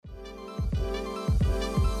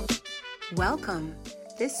Welcome.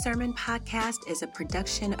 This sermon podcast is a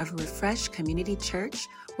production of Refresh Community Church,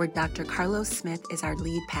 where Dr. Carlos Smith is our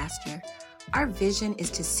lead pastor. Our vision is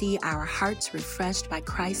to see our hearts refreshed by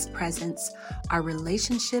Christ's presence, our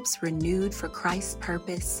relationships renewed for Christ's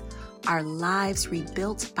purpose, our lives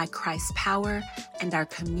rebuilt by Christ's power, and our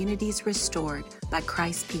communities restored by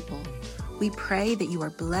Christ's people. We pray that you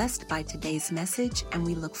are blessed by today's message, and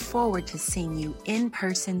we look forward to seeing you in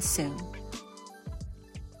person soon.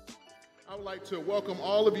 I would like to welcome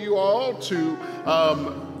all of you all to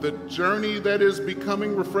the journey that is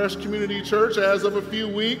becoming Refresh Community Church as of a few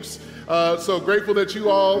weeks. So grateful that you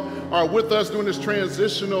all are with us during this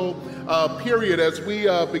transitional period as we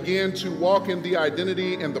begin to walk in the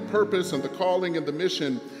identity and the purpose and the calling and the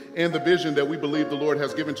mission and the vision that we believe the Lord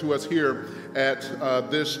has given to us here at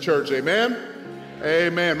this church. Amen.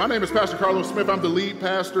 Amen. My name is Pastor Carlos Smith. I'm the lead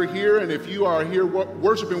pastor here, and if you are here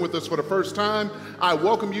worshiping with us for the first time, I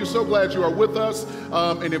welcome you. So glad you are with us.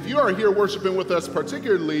 And if you are here worshiping with us,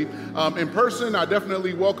 particularly in person, I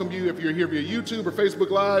definitely welcome you if you're here via YouTube or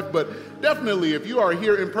Facebook Live. But definitely, if you are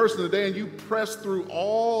here in person today and you press through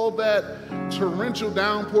all that torrential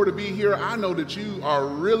downpour to be here, I know that you are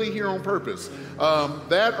really here on purpose.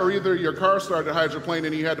 That or either your car started hydroplane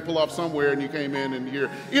and you had to pull off somewhere and you came in and you're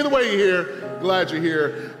here. Either way, you're here. Glad you're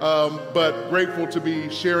here, but grateful to be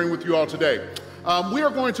sharing with you all today. We are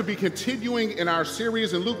going to be continuing in our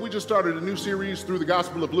series in Luke. We just started a new series through the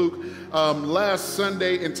Gospel of Luke last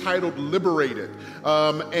Sunday entitled Liberated.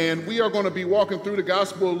 And we are going to be walking through the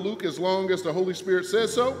Gospel of Luke as long as the Holy Spirit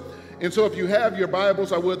says so. And so if you have your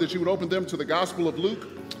Bibles, I would that you would open them to the Gospel of Luke.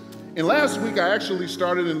 And last week, I actually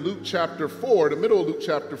started in Luke chapter 4, the middle of Luke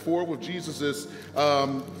chapter 4, with Jesus'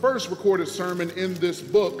 first recorded sermon in this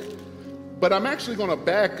book. But I'm actually going to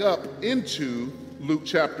back up into Luke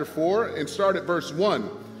chapter 4 and start at verse 1.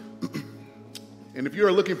 And if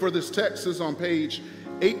you're looking for this text, it's on page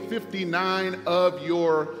 859 of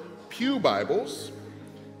your Pew Bibles.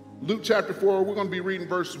 Luke chapter 4, we're going to be reading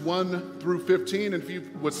verse 1 through 15. And if you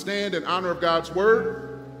would stand in honor of God's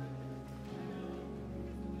word.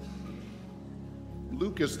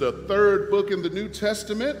 Luke is the third book in the New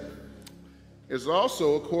Testament. It's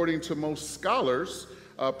also, according to most scholars,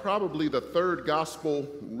 probably the third gospel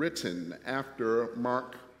written after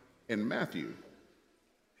Mark and Matthew.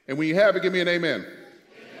 And when you have it, give me an amen.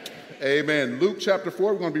 Amen. Luke chapter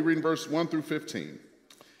 4, we're going to be reading verse 1 through 15.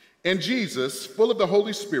 And Jesus, full of the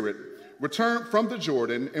Holy Spirit, returned from the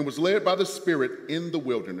Jordan and was led by the Spirit in the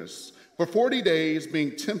wilderness for 40 days,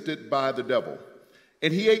 being tempted by the devil.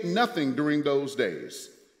 And he ate nothing during those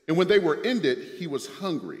days. And when they were ended, he was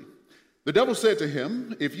hungry. The devil said to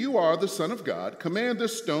him, "If you are the Son of God, command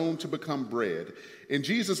this stone to become bread." And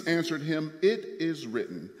Jesus answered him, "It is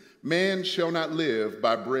written, man shall not live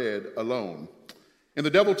by bread alone." And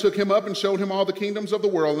the devil took him up and showed him all the kingdoms of the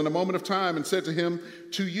world in a moment of time and said to him,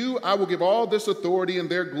 "To you I will give all this authority and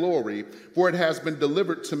their glory, for it has been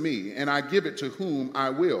delivered to me, and I give it to whom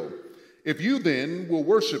I will. If you then will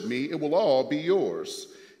worship me, it will all be yours."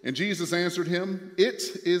 And Jesus answered him,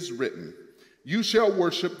 "It is written, you shall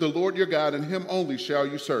worship the Lord your God, and him only shall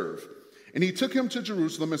you serve." And he took him to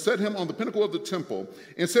Jerusalem and set him on the pinnacle of the temple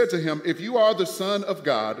and said to him, "If you are the Son of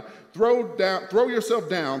God, throw yourself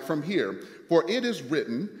down from here, for it is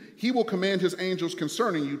written, he will command his angels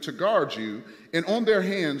concerning you to guard you, and on their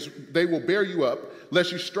hands they will bear you up,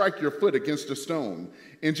 lest you strike your foot against a stone."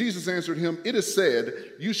 And Jesus answered him, "It is said,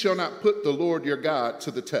 you shall not put the Lord your God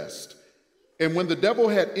to the test." And when the devil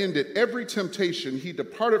had ended every temptation, he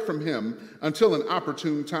departed from him until an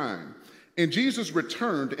opportune time. And Jesus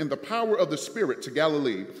returned in the power of the Spirit to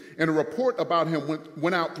Galilee, and a report about him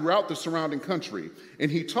went out throughout the surrounding country,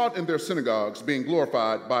 and he taught in their synagogues, being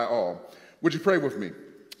glorified by all. Would you pray with me?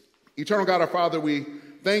 Eternal God, our Father, we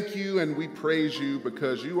thank you and we praise you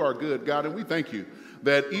because you are good, God, and we thank you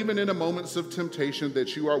that even in the moments of temptation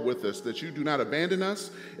that you are with us, that you do not abandon us,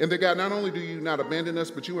 and that, God, not only do you not abandon us,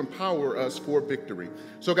 but you empower us for victory.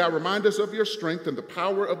 So, God, remind us of your strength and the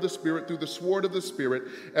power of the Spirit through the sword of the Spirit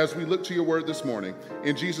as we look to your word this morning.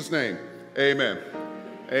 In Jesus' name, amen.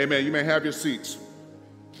 Amen. You may have your seats.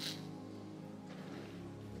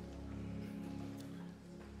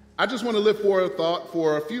 I just want to lift forward a thought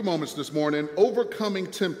for a few moments this morning. Overcoming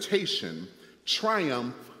temptation,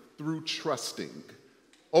 triumph through trusting.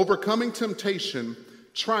 Overcoming temptation,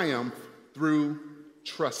 triumph through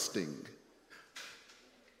trusting.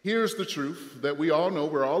 Here's the truth that we all know,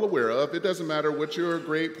 we're all aware of. It doesn't matter what your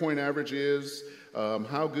grade point average is,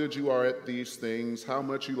 how good you are at these things, how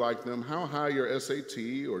much you like them, how high your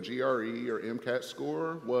SAT or GRE or MCAT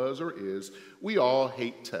score was or is. We all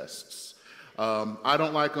hate tests. I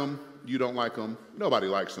don't like them. you don't like them, nobody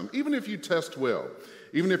likes them. Even if you test well,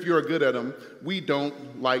 even if you're good at them, we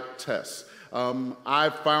don't like tests.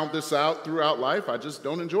 I've found this out throughout life. I just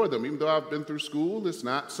don't enjoy them. Even though I've been through school, it's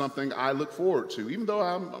not something I look forward to. Even though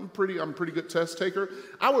I'm a pretty good test taker,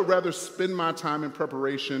 I would rather spend my time in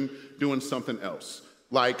preparation doing something else,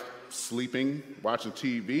 like sleeping, watching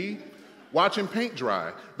TV, watching paint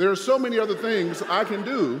dry. There are so many other things I can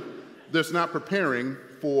do that's not preparing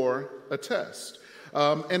for a test.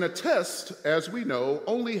 And a test, as we know,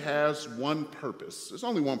 only has one purpose. There's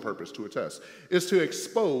only one purpose to a test. It's to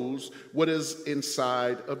expose what is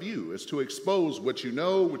inside of you. It's to expose what you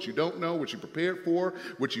know, what you don't know, what you prepared for,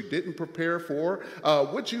 what you didn't prepare for,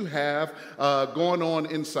 what you have going on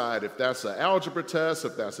inside. If that's an algebra test,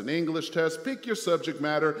 if that's an English test, pick your subject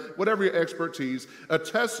matter, whatever your expertise. A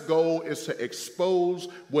test goal is to expose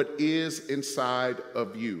what is inside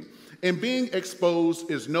of you. And being exposed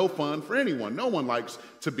is no fun for anyone. No one likes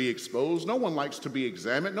to be exposed. No one likes to be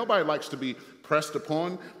examined. Nobody likes to be pressed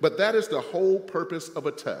upon. But that is the whole purpose of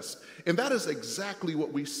a test. And that is exactly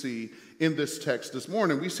what we see in this text this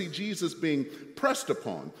morning. We see Jesus being pressed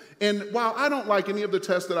upon. And while I don't like any of the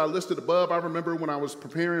tests that I listed above, I remember when I was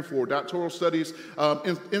preparing for doctoral studies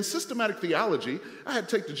in systematic theology, I had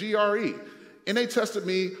to take the GRE. And they tested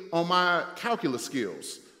me on my calculus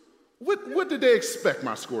skills. What did they expect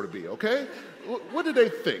my score to be, okay? What did they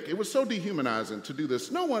think? It was so dehumanizing to do this.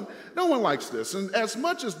 No one likes this. And as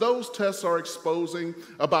much as those tests are exposing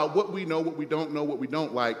about what we know, what we don't know, what we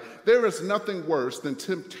don't like, there is nothing worse than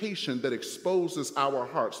temptation that exposes our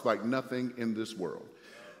hearts like nothing in this world.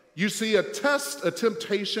 You see, a test, a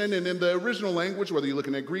temptation, and in the original language, whether you're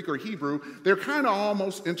looking at Greek or Hebrew, they're kind of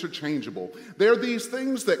almost interchangeable. They're these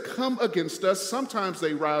things that come against us. Sometimes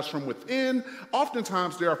they rise from within.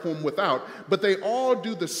 Oftentimes they are from without. But they all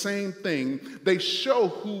do the same thing. They show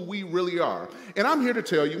who we really are. And I'm here to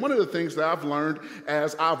tell you, one of the things that I've learned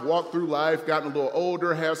as I've walked through life, gotten a little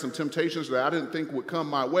older, had some temptations that I didn't think would come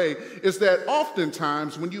my way, is that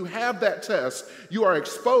oftentimes when you have that test, you are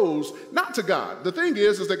exposed not to God. The thing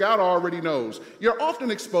is that God already knows. You're often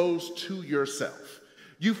exposed to yourself.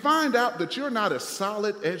 You find out that you're not as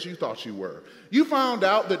solid as you thought you were. You found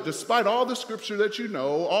out that despite all the scripture that you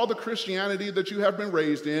know, all the Christianity that you have been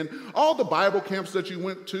raised in, all the Bible camps that you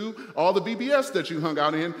went to, all the BBS that you hung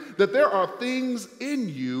out in, that there are things in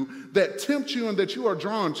you that tempt you and that you are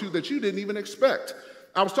drawn to that you didn't even expect.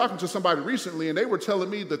 I was talking to somebody recently, and they were telling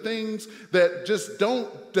me the things that just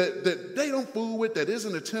that they don't fool with, that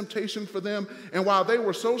isn't a temptation for them. And while they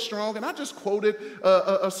were so strong, and I just quoted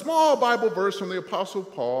a small Bible verse from the Apostle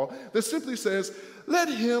Paul that simply says, "Let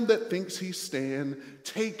him that thinks he stand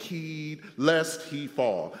take heed lest he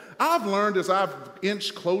fall." I've learned as I've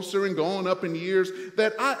inched closer and gone up in years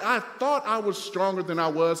that I thought I was stronger than I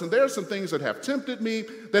was, and there are some things that have tempted me,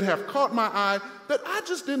 that have caught my eye, that I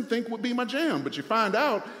just didn't think would be my jam. But you find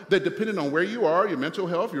out that depending on where you are, your mental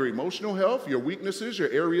health, your emotional health, your weaknesses, your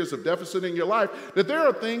areas of deficit in your life, that there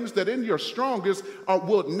are things that in your strongest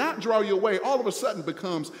will not draw you away, all of a sudden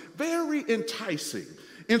becomes very enticing.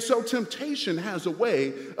 And so temptation has a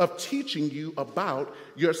way of teaching you about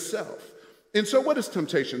yourself. And so what is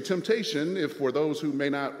temptation? Temptation, if for those who may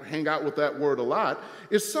not hang out with that word a lot,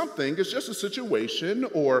 is it's just a situation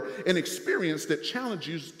or an experience that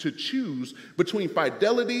challenges you to choose between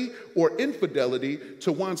fidelity or infidelity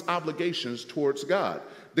to one's obligations towards God.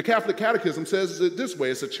 The Catholic Catechism says it this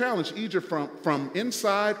way: it's a challenge either from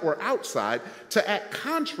inside or outside to act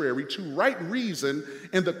contrary to right reason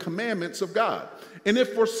and the commandments of God. And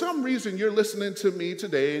if for some reason you're listening to me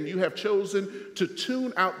today and you have chosen to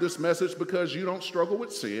tune out this message because you don't struggle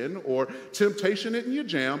with sin or temptation isn't your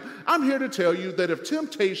jam, I'm here to tell you that if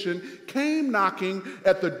temptation came knocking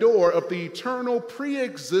at the door of the eternal,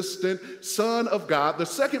 pre-existent Son of God, the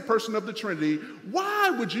second person of the Trinity,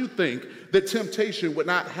 why would you think that temptation would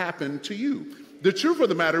not happen to you? The truth of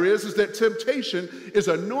the matter is that temptation is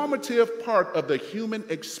a normative part of the human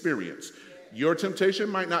experience. Your temptation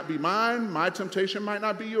might not be mine. My temptation might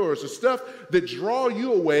not be yours. The stuff that draw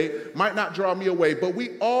you away might not draw me away, but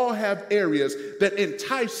we all have areas that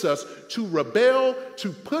entice us to rebel,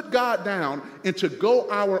 to put God down, and to go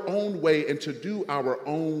our own way and to do our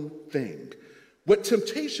own thing. What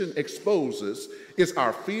temptation exposes is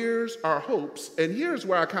our fears, our hopes, and here's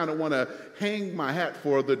where I kind of want to hang my hat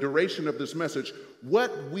for the duration of this message,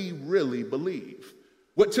 what we really believe.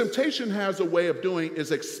 What temptation has a way of doing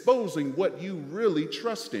is exposing what you really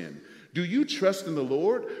trust in. Do you trust in the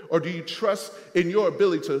Lord, or do you trust in your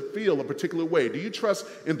ability to feel a particular way? Do you trust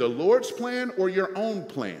in the Lord's plan or your own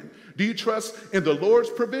plan? Do you trust in the Lord's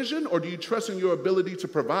provision, or do you trust in your ability to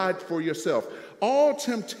provide for yourself? All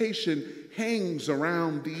temptation hangs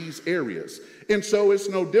around these areas. And so it's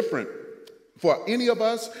no different for any of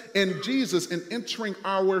us. And Jesus, in entering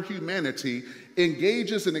our humanity,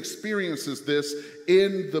 engages and experiences this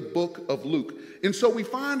in the book of Luke. And so we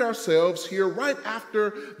find ourselves here right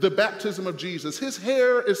after the baptism of Jesus. His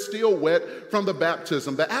hair is still wet from the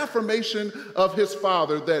baptism. The affirmation of his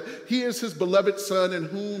Father that he is his beloved Son in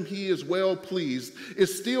whom he is well pleased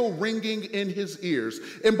is still ringing in his ears.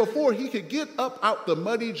 And before he could get up out the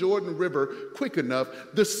muddy Jordan River quick enough,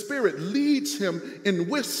 the Spirit leads him and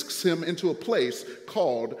whisks him into a place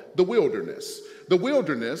called the wilderness. The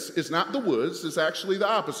wilderness is not the woods, it's actually the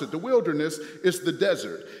opposite. The wilderness is the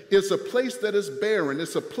desert. It's a place that is barren.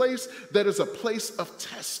 It's a place that is a place of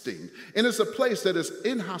testing. And it's a place that is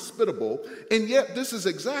inhospitable. And yet this is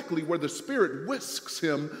exactly where the Spirit whisks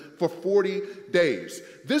him for 40 days.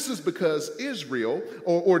 This is because Israel,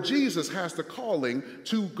 or Jesus, has the calling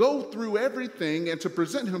to go through everything and to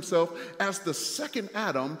present himself as the second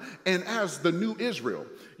Adam and as the new Israel.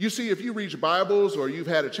 You see, if you read your Bibles or you've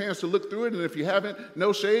had a chance to look through it, and if you haven't,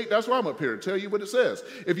 no shade, that's why I'm up here to tell you what it says.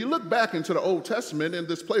 If you look back into the Old Testament in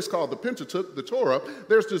this place called the Pentateuch, the Torah,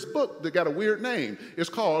 there's this book that got a weird name. It's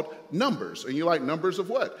called Numbers. And you like numbers of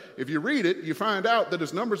what? If you read it, you find out that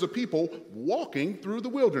it's numbers of people walking through the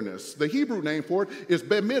wilderness. The Hebrew name for it is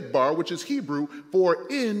Bemidbar, which is Hebrew for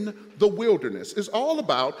in the wilderness. It's all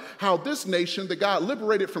about how this nation that God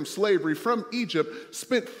liberated from slavery from Egypt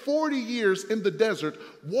spent 40 years in the desert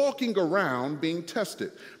walking around being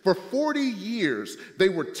tested. For 40 years, they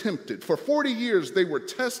were tempted. For 40 years, they were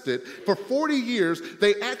tested. For 40 years,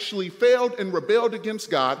 they actually failed and rebelled against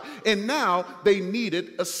God, and now they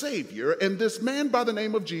needed a Savior. And this man by the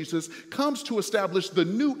name of Jesus comes to establish the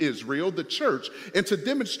new Israel, the church, and to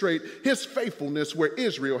demonstrate his faithfulness where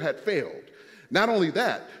Israel had failed. Not only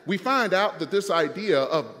that, we find out that this idea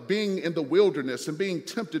of being in the wilderness and being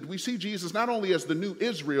tempted, we see Jesus not only as the new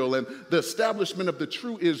Israel and the establishment of the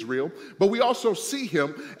true Israel, but we also see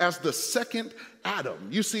him as the second Adam.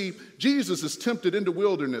 You see, Jesus is tempted in the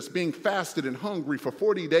wilderness, being fasted and hungry for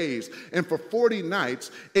 40 days and for 40 nights,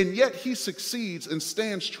 and yet he succeeds and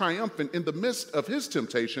stands triumphant in the midst of his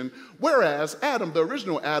temptation, whereas Adam, the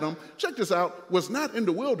original Adam, check this out, was not in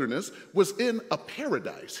the wilderness, was in a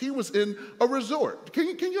paradise. He was in a resort. Can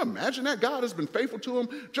you imagine that? God has been faithful to him.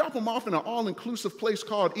 Drop him off in an all-inclusive place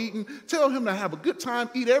called Eden. Tell him to have a good time,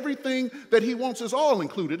 eat everything that he wants. Is all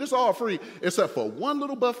included. It's all free, except for one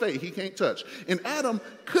little buffet he can't touch. And Adam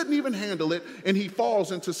couldn't even handle it, and he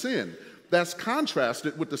falls into sin. That's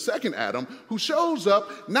contrasted with the second Adam, who shows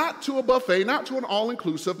up not to a buffet, not to an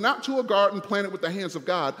all-inclusive, not to a garden planted with the hands of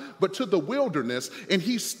God, but to the wilderness, and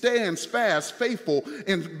he stands fast, faithful,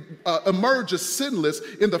 and emerges sinless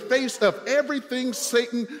in the face of everything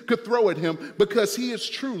Satan could throw at him, because he is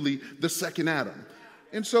truly the second Adam.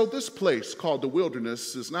 And so this place called the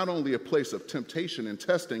wilderness is not only a place of temptation and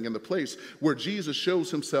testing and the place where Jesus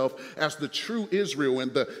shows himself as the true Israel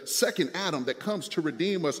and the second Adam that comes to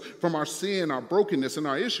redeem us from our sin, our brokenness, and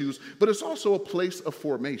our issues, but it's also a place of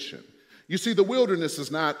formation. You see, the wilderness is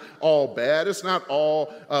not all bad. It's not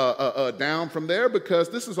all down from there, because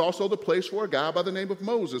this is also the place for a guy by the name of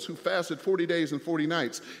Moses who fasted 40 days and 40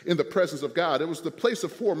 nights in the presence of God. It was the place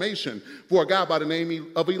of formation for a guy by the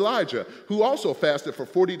name of Elijah who also fasted for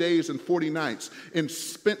 40 days and 40 nights and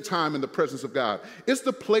spent time in the presence of God. It's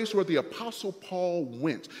the place where the Apostle Paul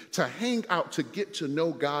went to hang out, to get to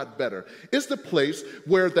know God better. It's the place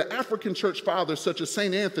where the African church fathers such as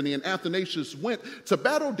St. Anthony and Athanasius went to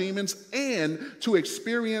battle demons and to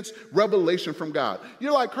experience revelation from God.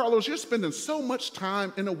 You're like, Carlos, you're spending so much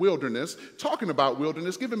time in a wilderness, talking about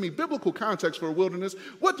wilderness, giving me biblical context for a wilderness.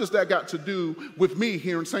 What does that got to do with me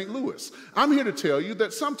here in St. Louis? I'm here to tell you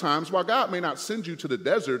that sometimes, while God may not send you to the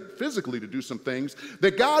desert physically to do some things,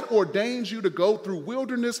 that God ordains you to go through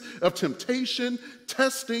wilderness of temptation,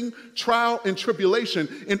 testing, trial, and tribulation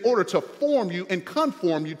in order to form you and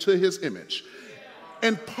conform you to his image.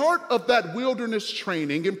 And part of that wilderness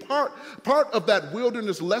training and part of that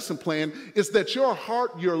wilderness lesson plan is that your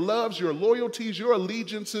heart, your loves, your loyalties, your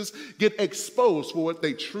allegiances get exposed for what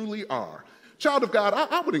they truly are. Child of God,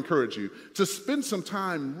 I would encourage you to spend some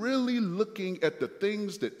time really looking at the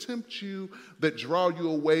things that tempt you, that draw you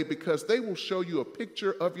away, because they will show you a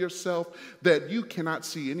picture of yourself that you cannot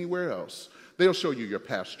see anywhere else. They'll show you your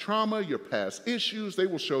past trauma, your past issues. They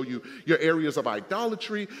will show you your areas of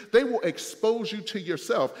idolatry. They will expose you to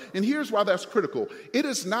yourself. And here's why that's critical. It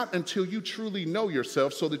is not until you truly know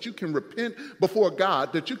yourself so that you can repent before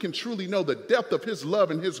God that you can truly know the depth of his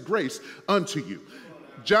love and his grace unto you.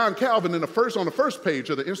 John Calvin, on the first page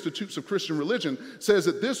of the Institutes of Christian Religion, says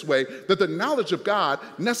it this way, that the knowledge of God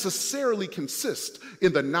necessarily consists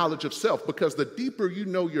in the knowledge of self, because the deeper you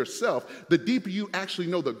know yourself, the deeper you actually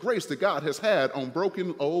know the grace that God has had on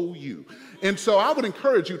broken old you. And so I would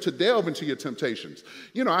encourage you to delve into your temptations.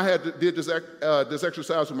 You know, I did this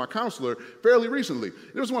exercise with my counselor fairly recently.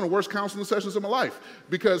 It was one of the worst counseling sessions of my life,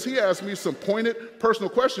 because he asked me some pointed personal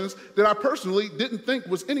questions that I personally didn't think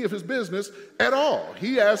was any of his business at all.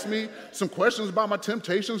 He asked me some questions about my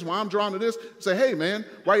temptations, why I'm drawn to this. I say, hey man,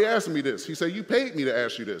 why are you asking me this? He said, you paid me to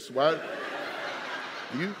ask you this. Why?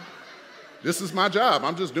 This is my job.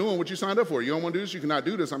 I'm just doing what you signed up for. You don't want to do this? You cannot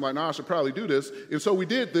do this. I'm like, no, I should probably do this. And so we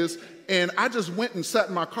did this, and I just went and sat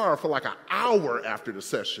in my car for like an hour after the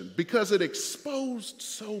session because it exposed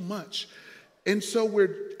so much. And so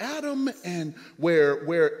where Adam and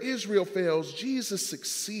where Israel fails, Jesus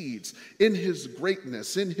succeeds in his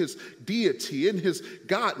greatness, in his deity, in his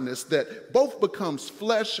godness, that both becomes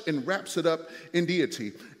flesh and wraps it up in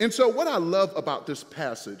deity. And so what I love about this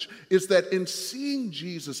passage is that in seeing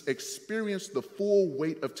Jesus experience the full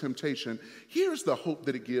weight of temptation, here's the hope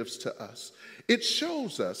that it gives to us. It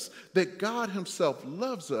shows us that God himself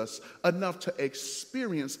loves us enough to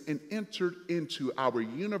experience and enter into our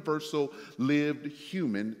universal lived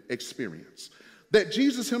human experience. That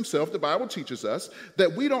Jesus himself, the Bible teaches us,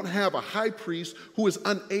 that we don't have a high priest who is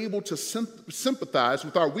unable to sympathize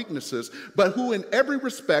with our weaknesses, but who in every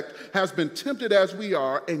respect has been tempted as we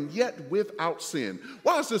are and yet without sin.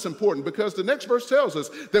 Why is this important? Because the next verse tells us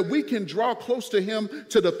that we can draw close to him,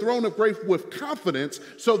 to the throne of grace with confidence,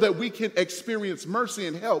 so that we can experience mercy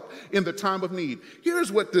and help in the time of need.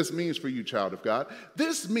 Here's what this means for you, child of God.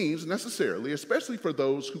 This means necessarily, especially for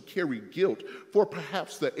those who carry guilt for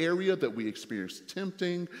perhaps the area that we experience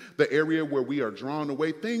tempting, the area where we are drawn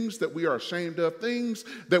away, things that we are ashamed of, things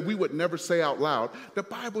that we would never say out loud. The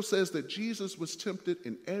Bible says that Jesus was tempted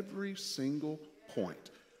in every single point.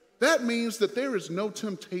 That means that there is no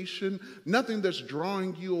temptation, nothing that's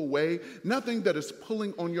drawing you away, nothing that is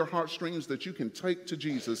pulling on your heartstrings that you can take to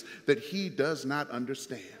Jesus that he does not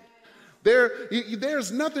understand.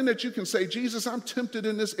 There's nothing that you can say, Jesus, I'm tempted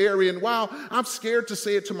in this area, and wow, I'm scared to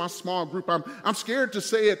say it to my small group. I'm scared to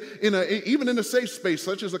say it even in a safe space,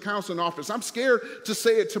 such as a counseling office. I'm scared to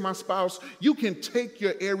say it to my spouse. You can take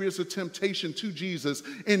your areas of temptation to Jesus,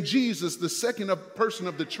 and Jesus, the second person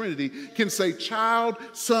of the Trinity, can say, child,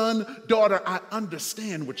 son, daughter, I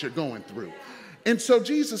understand what you're going through. And so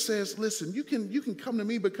Jesus says, listen, you can come to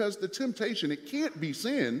me because the temptation, it can't be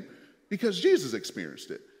sin because Jesus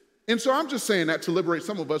experienced it. And so I'm just saying that to liberate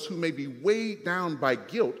some of us who may be weighed down by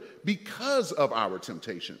guilt because of our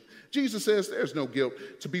temptation. Jesus says there's no guilt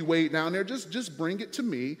to be weighed down there. Just bring it to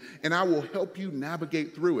me and I will help you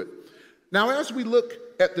navigate through it. Now, as we look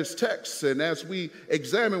at this text and as we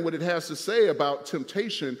examine what it has to say about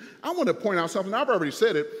temptation, I want to point out something. I've already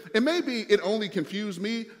said it, and maybe it only confused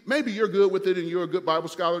me. Maybe you're good with it and you're a good Bible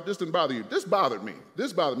scholar. This didn't bother you. This bothered me.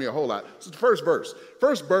 This bothered me a whole lot. This is the first verse.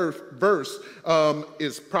 Verse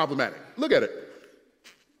is problematic. Look at it.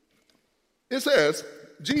 It says,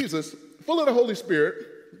 Jesus, full of the Holy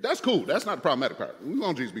Spirit. That's cool. That's not the problematic part. We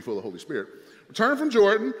want Jesus to be full of the Holy Spirit. Returned from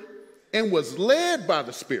Jordan and was led by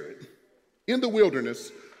the Spirit in the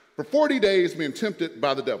wilderness for 40 days being tempted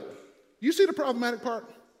by the devil. You see the problematic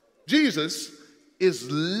part? Jesus is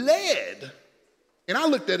led, and I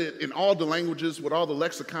looked at it in all the languages with all the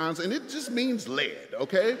lexicons, and it just means led,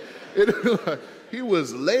 okay? He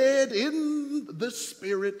was led in the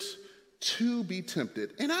Spirit to be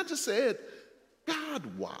tempted. And I just said, God,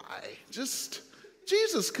 why?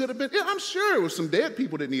 Jesus could have been, I'm sure there was some dead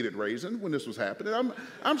people that needed raising when this was happening.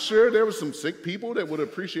 I'm sure there was some sick people that would have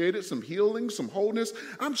appreciated some healing, some wholeness.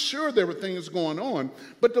 I'm sure there were things going on.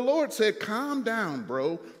 But the Lord said, calm down,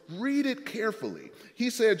 bro. Read it carefully. He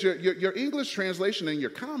said, your English translation and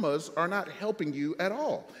your commas are not helping you at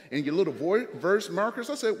all. And your little verse markers,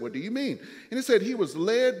 I said, what do you mean? And it said, he was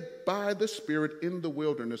led by the Spirit in the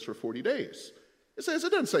wilderness for 40 days. It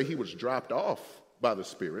doesn't say he was dropped off by the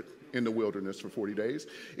Spirit in the wilderness for 40 days.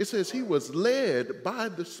 It says he was led by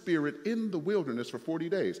the Spirit in the wilderness for 40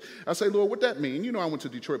 days. I say, Lord, what that mean? You know, I went to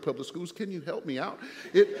Detroit Public Schools. Can you help me out?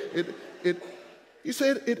 He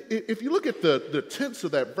said, if you look at the tense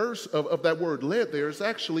of that verse, of that word led there, it's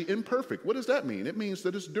actually imperfect. What does that mean? It means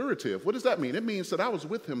that it's durative. What does that mean? It means that I was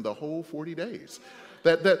with him the whole 40 days.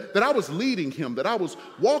 that I was leading him, that I was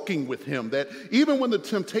walking with him, that even when the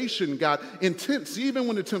temptation got intense, even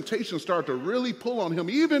when the temptation started to really pull on him,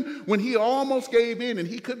 even when he almost gave in and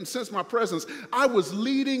he couldn't sense my presence, I was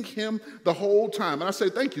leading him the whole time. And I say,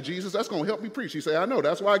 thank you, Jesus, that's going to help me preach. He said, I know,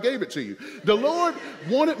 that's why I gave it to you. The Lord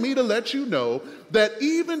wanted me to let you know that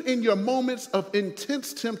even in your moments of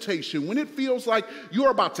intense temptation, when it feels like you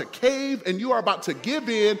are about to cave and you are about to give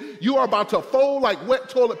in, you are about to fold like wet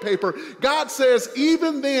toilet paper, God says,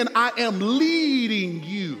 even then I am leading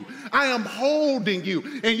you. I am holding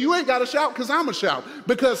you. And you ain't got to shout because I'm a shout.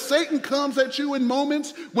 Because Satan comes at you in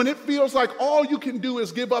moments when it feels like all you can do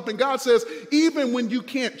is give up. And God says, even when you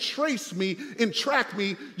can't trace me and track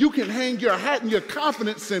me, you can hang your hat and your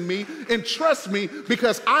confidence in me and trust me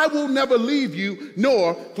because I will never leave you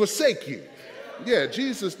nor forsake you. Yeah,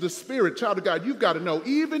 Jesus, the Spirit, child of God, you've got to know,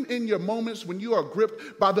 even in your moments when you are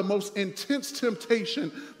gripped by the most intense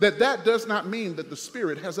temptation, that does not mean that the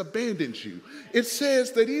Spirit has abandoned you. It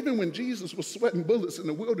says that even when Jesus was sweating bullets in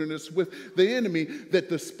the wilderness with the enemy, that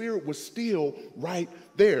the Spirit was still right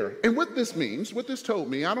there. And what this means, what this told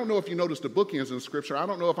me, I don't know if you noticed the bookends in Scripture. I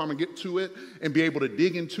don't know if I'm going to get to it and be able to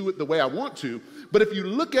dig into it the way I want to. But if you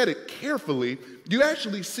look at it carefully, you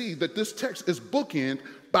actually see that this text is bookended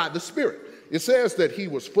by the Spirit. It says that he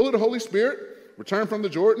was full of the Holy Spirit, returned from the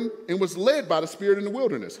Jordan, and was led by the Spirit in the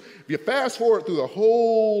wilderness. If you fast forward through the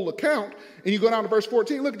whole account and you go down to verse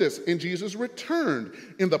 14, look at this. And Jesus returned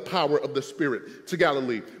in the power of the Spirit to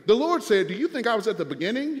Galilee. The Lord said, do you think I was at the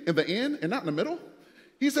beginning and the end and not in the middle?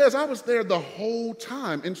 He says, I was there the whole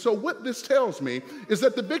time. And so what this tells me is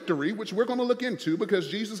that the victory, which we're going to look into because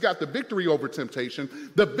Jesus got the victory over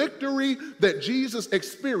temptation, the victory that Jesus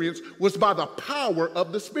experienced was by the power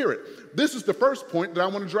of the Spirit. This is the first point that I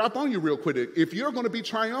want to drop on you real quick. If you're going to be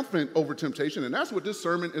triumphant over temptation, and that's what this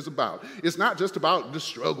sermon is about. It's not just about the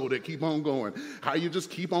struggle that keep on going, how you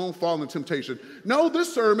just keep on falling temptation. No,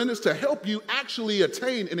 this sermon is to help you actually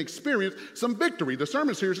attain and experience some victory. The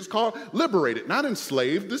sermon series is called Liberated, not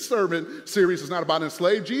Enslaved. This sermon series is not about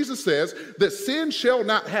enslaved. Jesus says that sin shall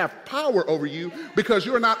not have power over you because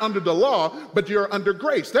you're not under the law, but you're under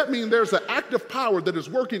grace. That means there's an active power that is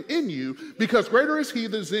working in you because greater is he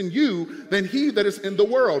that is in you than he that is in the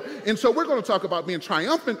world. And so we're going to talk about being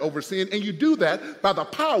triumphant over sin, and you do that by the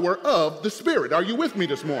power of the Spirit. Are you with me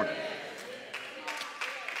this morning?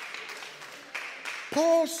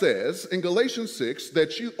 Paul says in Galatians 6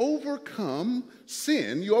 that you overcome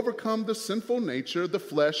sin, you overcome the sinful nature, the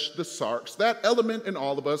flesh, the sarx, that element in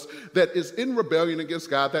all of us that is in rebellion against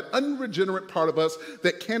God, that unregenerate part of us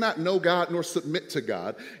that cannot know God nor submit to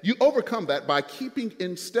God. You overcome that by keeping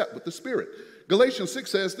in step with the Spirit. Galatians 6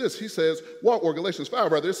 says this, he says, Galatians 5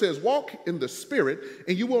 rather, it says, walk in the Spirit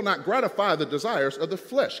and you will not gratify the desires of the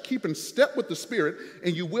flesh. Keep in step with the Spirit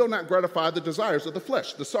and you will not gratify the desires of the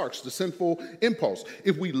flesh, the sarx, the sinful impulse.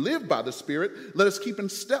 If we live by the Spirit, let us keep in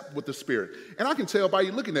step with the Spirit. And I can tell by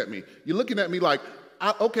you looking at me. You're looking at me like,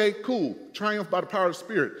 okay, cool, triumph by the power of the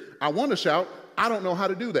Spirit. I want to shout, I don't know how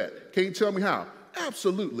to do that. Can you tell me how?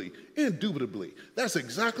 Absolutely, indubitably. That's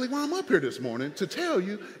exactly why I'm up here this morning, to tell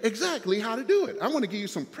you exactly how to do it. I want to give you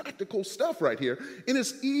some practical stuff right here, and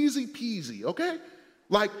it's easy peasy, okay?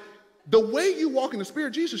 Like, the way you walk in the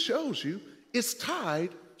Spirit, Jesus shows you, is tied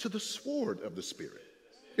to the sword of the Spirit.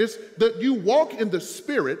 It's that you walk in the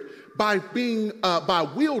Spirit by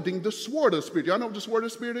wielding the sword of the Spirit. Y'all know what the sword of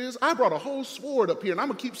the Spirit is? I brought a whole sword up here, and I'm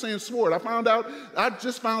going to keep saying sword. I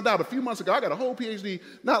just found out a few months ago, I got a whole PhD,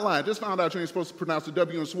 not lying, just found out you ain't supposed to pronounce the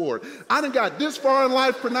W in sword. I done got this far in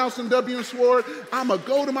life pronouncing W in sword. I'm going to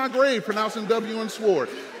go to my grave pronouncing W in sword.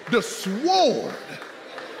 The sword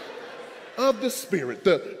of the Spirit,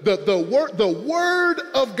 the word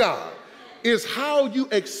of God, is how you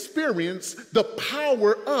experience the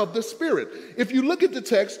power of the Spirit. If you look at the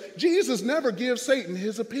text, Jesus never gives Satan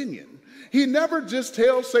his opinion. He never just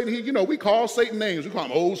tells Satan, we call Satan names. We call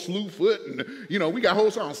him old slew foot, and, we got whole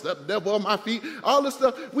songs, step the devil on my feet, all this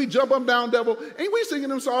stuff. We jump up, down, devil. Ain't we singing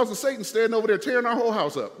them songs and Satan standing over there tearing our whole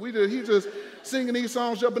house up? He just singing these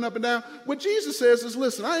songs, jumping up and down. What Jesus says is,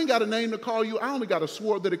 listen, I ain't got a name to call you. I only got a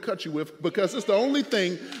sword that it cut you with because it's the only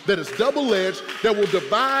thing that is double-edged that will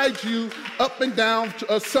divide you up and down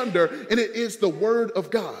asunder, and it is the word of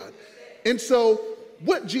God. And so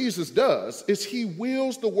what Jesus does is he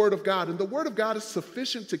wields the word of God, and the word of God is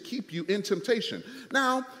sufficient to keep you in temptation.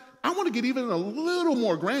 Now, I want to get even a little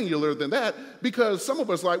more granular than that because some of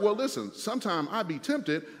us like, well, listen, sometime I be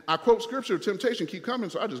tempted. I quote scripture, temptation keep coming,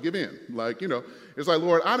 so I just give in. Like, it's like,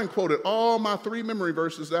 Lord, I done quoted all my 3 memory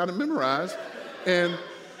verses that I done memorized, and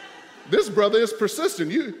This brother is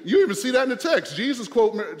persistent. You even see that in the text. Jesus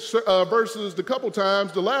quote verses a couple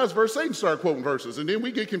times. The last verse, Satan started quoting verses, and then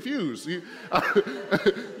we get confused.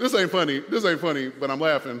 This ain't funny. This ain't funny, but I'm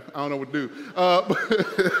laughing. I don't know what to do.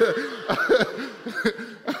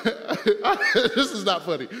 This is not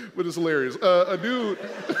funny, but it's hilarious. A dude,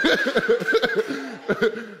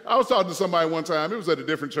 I was talking to somebody one time. It was at a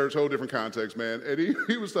different church, whole different context, man. And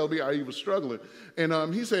he was telling me how he was struggling.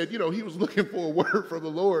 And he said, he was looking for a word from the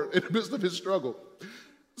Lord in the midst of his struggle.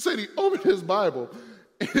 He said he opened his Bible,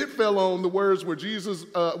 and it fell on the words where Judas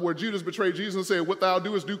betrayed Jesus and said, "What thou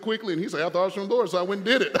doest, do quickly." And he said, "I thought it was from the Lord, so I went and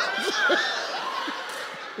did it."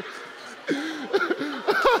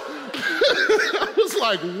 I was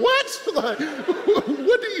like, what? Like,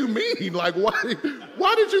 what do you mean? Like,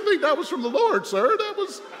 why did you think that was from the Lord, sir?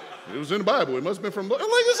 It was in the Bible. It must have been from the Lord.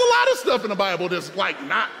 Like, there's a lot of stuff in the Bible that's like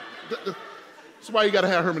not. That's why you got to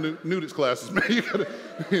have hermeneutics classes, man. You got to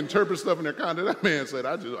interpret stuff in their context. That man said,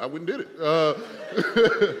 I went and did it.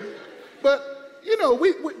 But,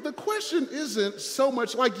 the question isn't so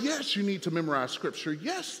much like, yes, you need to memorize Scripture.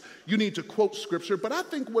 Yes, you need to quote Scripture. But I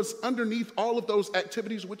think what's underneath all of those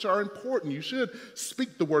activities, which are important, you should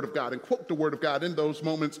speak the Word of God and quote the Word of God in those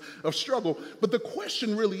moments of struggle. But the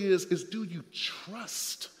question really is do you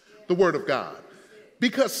trust the Word of God?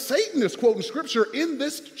 Because Satan is quoting Scripture in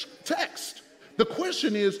this text. The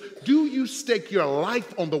question is, do you stake your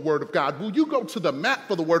life on the Word of God? Will you go to the mat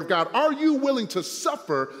for the Word of God? Are you willing to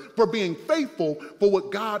suffer for being faithful for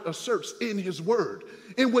what God asserts in His Word?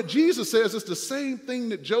 And what Jesus says is the same thing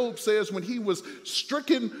that Job says when he was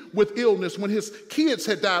stricken with illness, when his kids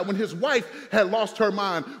had died, when his wife had lost her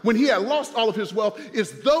mind, when he had lost all of his wealth,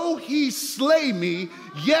 is though he slay me,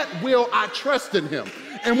 yet will I trust in him.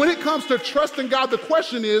 And when it comes to trusting God, the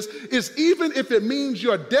question is even if it means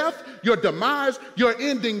your death, your demise, your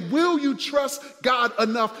ending, will you trust God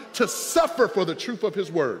enough to suffer for the truth of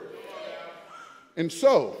His Word? And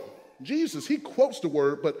so, Jesus, He quotes the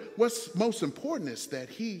Word, but what's most important is that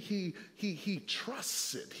he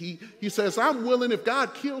trusts it. He says, I'm willing, if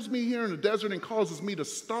God kills me here in the desert and causes me to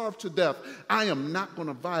starve to death, I am not going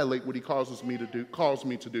to violate what He calls me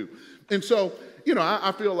to do. And so,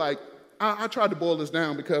 I feel like I tried to boil this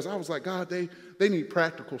down because I was like, God, they need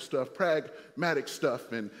practical stuff, pragmatic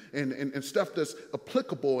stuff, and stuff that's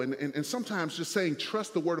applicable. And sometimes just saying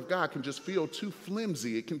trust the Word of God can just feel too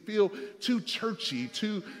flimsy. It can feel too churchy,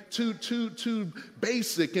 too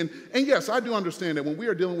basic. And yes, I do understand that when we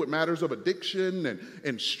are dealing with matters of addiction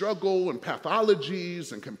and struggle and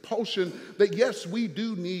pathologies and compulsion, that yes, we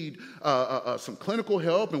do need some clinical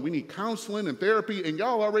help and we need counseling and therapy. And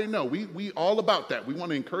y'all already know, we all about that. We want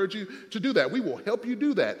to encourage you to do that. We will help you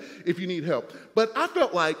do that if you need help. But I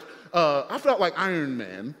felt like Iron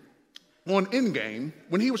Man on Endgame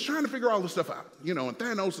when he was trying to figure all this stuff out, and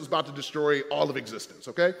Thanos is about to destroy all of existence,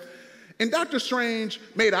 okay? And Doctor Strange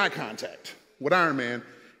made eye contact with Iron Man,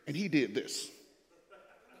 and he did this.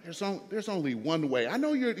 There's only one way. I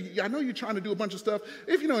know you're trying to do a bunch of stuff.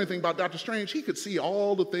 If you know anything about Doctor Strange, he could see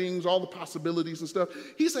all the things, all the possibilities and stuff.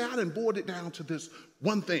 He said, I done boiled it down to this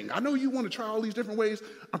one thing. I know you want to try all these different ways.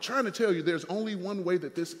 I'm trying to tell you there's only one way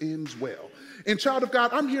that this ends well. And child of God,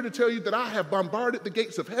 I'm here to tell you that I have bombarded the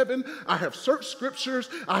gates of heaven. I have searched Scriptures.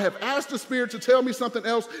 I have asked the Spirit to tell me something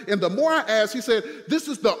else. And the more I asked, He said, this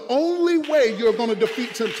is the only way you're going to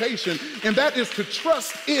defeat temptation, and that is to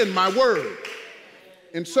trust in my Word.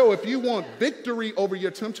 And so if you want victory over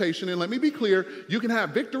your temptation, and let me be clear, you can have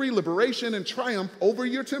victory, liberation, and triumph over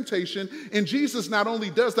your temptation. And Jesus not only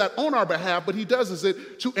does that on our behalf, but He does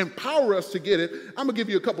it to empower us to get it. I'm going to give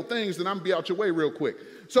you a couple things, and I'm going to be out your way real quick.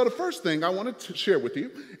 So the first thing I wanted to share with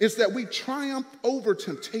you is that we triumph over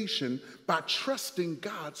temptation by trusting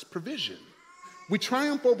God's provision. We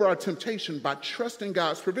triumph over our temptation by trusting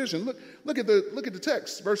God's provision. Look at the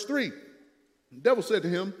text, verse 3. The devil said to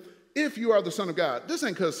him, if you are the Son of God. This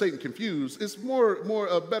ain't because Satan confused. It's more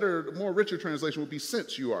richer translation would be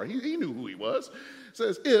since you are. He knew who he was. It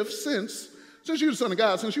says, since you're the Son of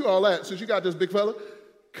God, since you all that, since you got this big fella,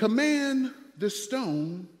 command this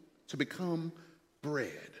stone to become bread.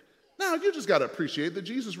 Now, you just got to appreciate that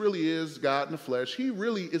Jesus really is God in the flesh. He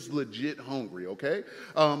really is legit hungry, okay?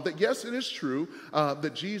 That yes, it is true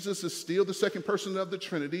that Jesus is still the second person of the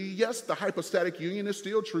Trinity. Yes, the hypostatic union is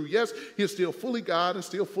still true. Yes, He is still fully God and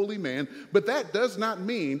still fully man. But that does not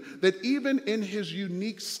mean that even in His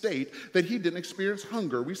unique state that He didn't experience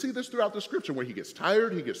hunger. We see this throughout the Scripture where He gets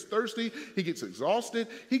tired, He gets thirsty, He gets exhausted.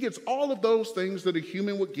 He gets all of those things that a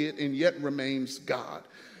human would get and yet remains God.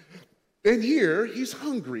 And here, He's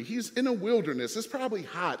hungry. He's in a wilderness. It's probably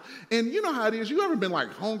hot. And you know how it is. You ever been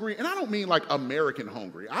like hungry? And I don't mean like American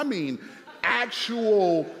hungry. I mean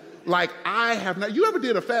actual like I have not. You ever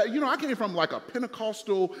did a fast? I came from like a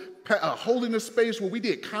Pentecostal holiness space where we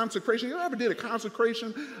did consecration. You ever did a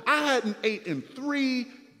consecration? I hadn't ate in 3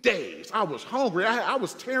 days. I was hungry. I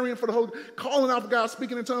was tarrying for the whole, calling out for God,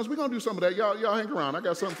 speaking in tongues. We're gonna do some of that. Y'all hang around. I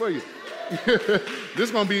got something for you. This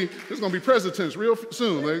is gonna be present tense real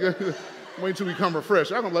soon. Wait till we come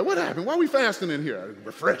refreshed. I'm gonna be like, what happened? Why are we fasting in here?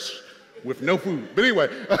 Refresh with no food. But anyway,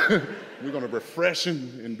 we're gonna refresh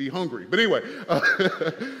and be hungry. But anyway,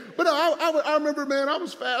 but I remember, man, I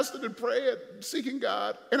was fasting and praying, seeking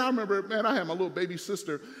God. And I remember, man, I had my little baby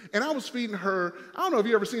sister, and I was feeding her. I don't know if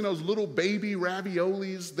you ever seen those little baby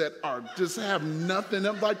raviolis that are just have nothing.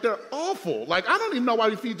 Like they're awful. Like I don't even know why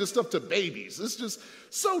we feed this stuff to babies. It's just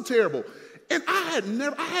so terrible. And I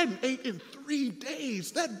hadn't ate in 3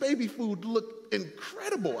 days. That baby food looked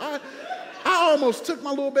incredible. I almost took my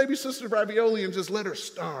little baby sister ravioli and just let her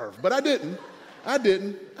starve, but I didn't. And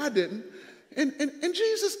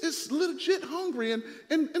Jesus is legit hungry,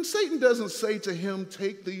 and Satan doesn't say to him,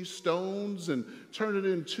 take these stones and turn it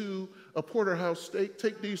into a porterhouse steak.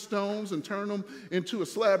 Take these stones and turn them into a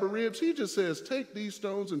slab of ribs. He just says, take these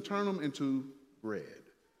stones and turn them into bread.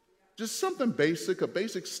 Just something basic, a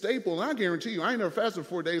basic staple. And I guarantee you, I ain't never fasted for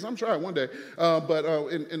 4 days. I'm trying one day, but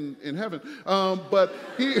in heaven. But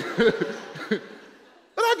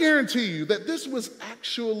I guarantee you that this was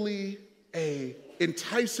actually a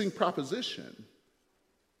enticing proposition.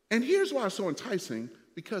 And here's why it's so enticing,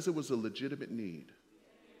 because it was a legitimate need.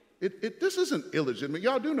 This isn't illegitimate.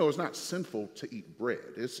 Y'all do know it's not sinful to eat bread.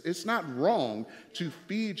 It's not wrong to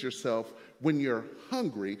feed yourself when you're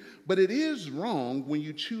hungry, but it is wrong when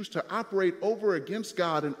you choose to operate over against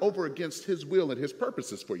God and over against his will and his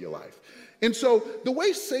purposes for your life. And so the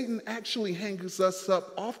way Satan actually hangs us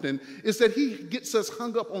up often is that he gets us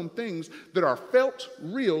hung up on things that are felt,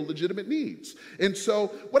 real, legitimate needs. And so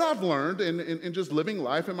what I've learned in just living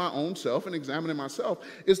life in my own self and examining myself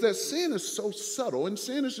is that sin is so subtle, and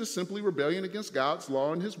sin is just simply rebellion against God's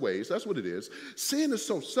law and his ways. That's what it is. Sin is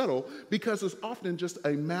so subtle because it's often just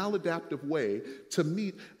a maladaptive way to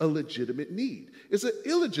meet a legitimate need. It's an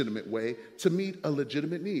illegitimate way to meet a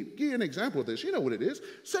legitimate need. Give you an example of this. You know what it is.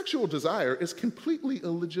 Sexual desire is completely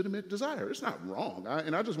illegitimate desire. It's not wrong.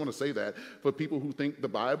 And I just want to say that for people who think the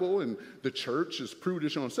Bible and the church is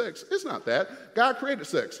prudish on sex. It's not that. God created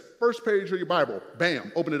sex. First page of your Bible,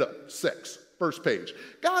 bam, open it up, sex. First page.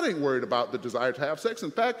 God ain't worried about the desire to have sex.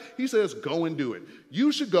 In fact, he says, go and do it.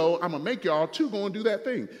 You should go. I'm going to make y'all to go and do that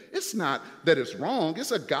thing. It's not that it's wrong.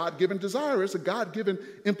 It's a God-given desire. It's a God-given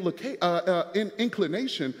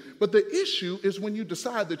inclination. But the issue is when you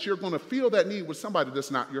decide that you're going to feel that need with somebody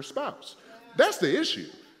that's not your spouse. That's the issue.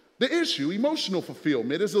 The issue, emotional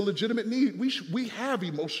fulfillment, is a legitimate need. We have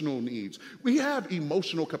emotional needs. We have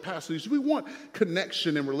emotional capacities. We want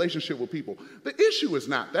connection and relationship with people. The issue is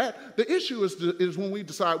not that. The issue is when we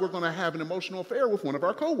decide we're going to have an emotional affair with one of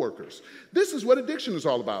our coworkers. This is what addiction is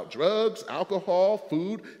all about. Drugs, alcohol,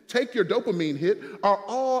 food, take your dopamine hit are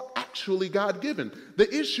all actually God-given. The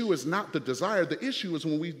issue is not the desire. The issue is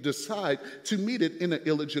when we decide to meet it in an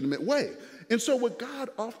illegitimate way. And so what God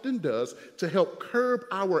often does to help curb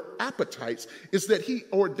our appetites is that he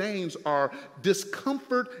ordains our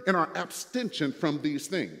discomfort and our abstention from these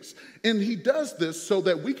things. And he does this so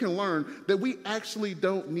that we can learn that we actually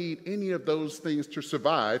don't need any of those things to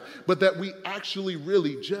survive, but that we actually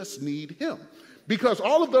really just need him. Because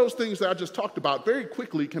all of those things that I just talked about very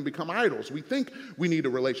quickly can become idols. We think we need a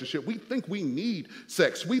relationship. We think we need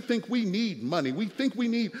sex. We think we need money. We think we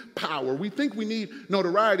need power. We think we need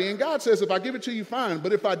notoriety. And God says, if I give it to you, fine.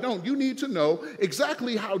 But if I don't, you need to know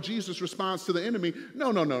exactly how Jesus responds to the enemy.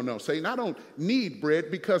 No, Satan, I don't need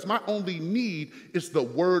bread because my only need is the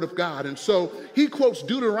word of God. And so he quotes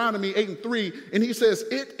Deuteronomy 8:3, and he says,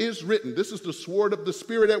 it is written. This is the sword of the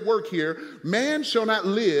Spirit at work here. Man shall not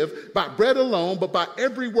live by bread alone, but by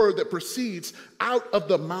every word that proceeds out of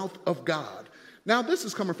the mouth of God. Now, this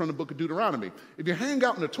is coming from the book of Deuteronomy. If you hang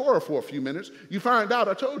out in the Torah for a few minutes, you find out,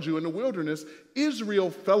 I told you, in the wilderness, Israel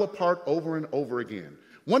fell apart over and over again.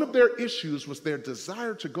 One of their issues was their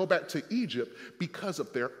desire to go back to Egypt because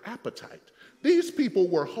of their appetite. These people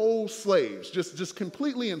were whole slaves, just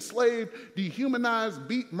completely enslaved, dehumanized,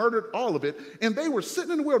 beat, murdered, all of it. And they were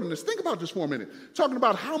sitting in the wilderness. Think about this for a minute. Talking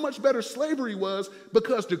about how much better slavery was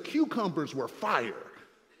because the cucumbers were fire.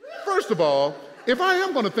 First of all, If I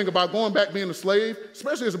am going to think about going back being a slave,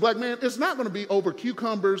 especially as a black man, it's not going to be over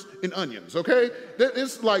cucumbers and onions, okay?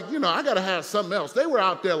 It's like, I got to have something else. They were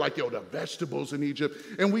out there like, the vegetables in Egypt,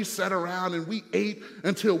 and we sat around and we ate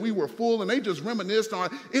until we were full, and they just reminisced on,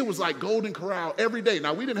 it was like Golden Corral every day.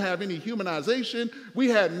 Now, we didn't have any humanization. We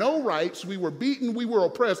had no rights. We were beaten. We were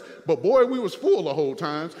oppressed. But boy, we was full the whole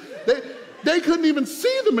time. They couldn't even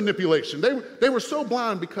see the manipulation. They were so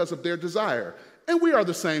blind because of their desire. And we are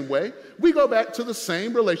the same way. We go back to the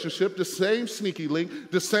same relationship, the same sneaky link,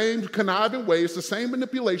 the same conniving ways, the same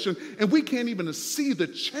manipulation, and we can't even see the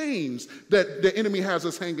chains that the enemy has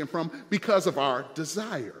us hanging from because of our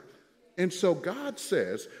desire. And so God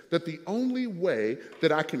says that the only way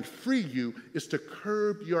that I can free you is to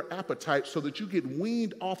curb your appetite so that you get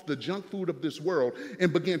weaned off the junk food of this world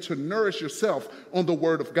and begin to nourish yourself on the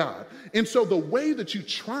Word of God. And so the way that you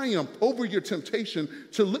triumph over your temptation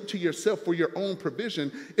to look to yourself for your own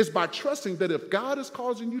provision is by trusting that if God is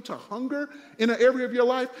causing you to hunger in an area of your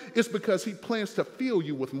life, it's because He plans to fill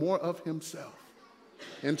you with more of Himself.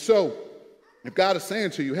 And so if God is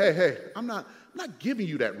saying to you, hey, I'm not giving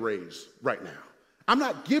you that raise right now. I'm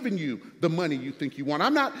not giving you the money you think you want.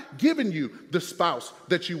 I'm not giving you the spouse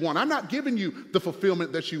that you want. I'm not giving you the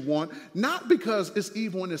fulfillment that you want, not because it's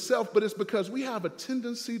evil in itself, but it's because we have a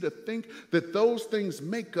tendency to think that those things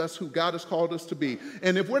make us who God has called us to be.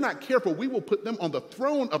 And if we're not careful, we will put them on the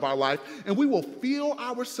throne of our life, and we will fill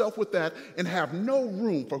ourselves with that and have no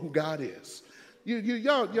room for who God is.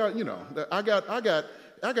 Y'all, I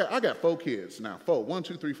got 4 kids now. 4. 1,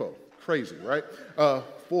 2, 3, 4. Crazy, right?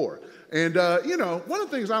 4. And, one of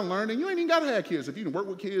the things I learned, and you ain't even got to have kids. If you can work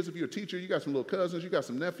with kids, if you're a teacher, you got some little cousins, you got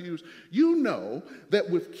some nephews, you know that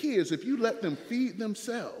with kids, if you let them feed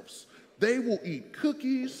themselves, they will eat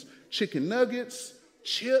cookies, chicken nuggets,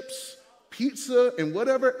 chips, pizza, and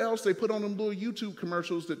whatever else they put on them little YouTube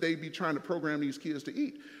commercials that they be trying to program these kids to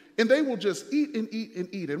eat. And they will just eat and eat and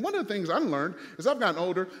eat. And one of the things I learned as I've gotten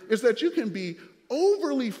older is that you can be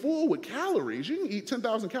overly full with calories. You can eat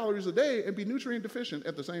 10,000 calories a day and be nutrient deficient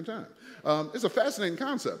at the same time. It's a fascinating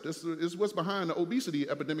concept. This is what's behind the obesity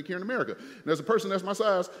epidemic here in America. And as a person that's my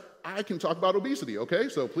size, I can talk about obesity, okay?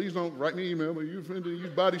 So please don't write me an email, but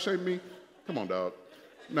you body shame me. Come on, dog.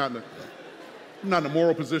 I'm not in a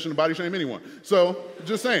moral position to body shame anyone. So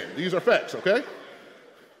just saying, these are facts, okay?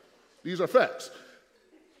 These are facts.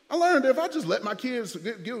 I learned that if I just let my kids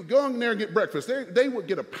go in there and get breakfast, they would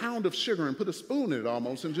get a pound of sugar and put a spoon in it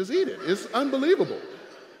almost and just eat it. It's unbelievable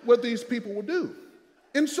what these people will do.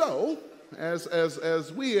 And so,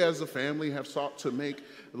 as we as a family have sought to make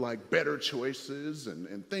like better choices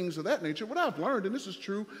and things of that nature, what I've learned, and this is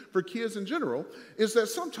true for kids in general, is that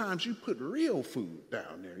sometimes you put real food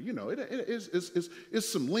down there. It's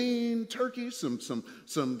some lean turkey,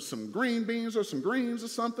 some green beans or some greens or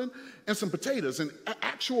something, and some potatoes and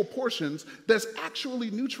actual portions that's actually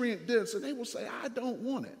nutrient dense, and they will say, I don't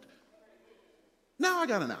want it. Now I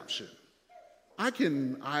got an option. I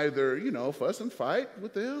can either, fuss and fight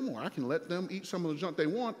with them, or I can let them eat some of the junk they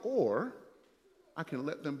want, or I can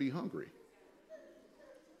let them be hungry.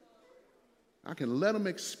 I can let them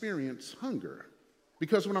experience hunger.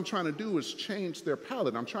 Because what I'm trying to do is change their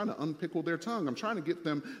palate. I'm trying to unpickle their tongue. I'm trying to get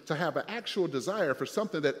them to have an actual desire for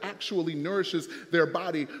something that actually nourishes their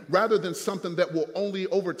body rather than something that will only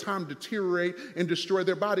over time deteriorate and destroy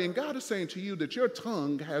their body. And God is saying to you that your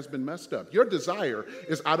tongue has been messed up. Your desire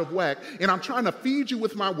is out of whack. And I'm trying to feed you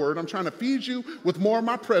with my word. I'm trying to feed you with more of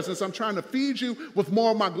my presence. I'm trying to feed you with more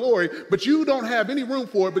of my glory. But you don't have any room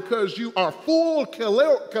for it because you are full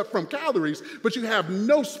from calories, but you have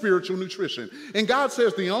no spiritual nutrition. And God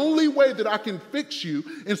says the only way that I can fix you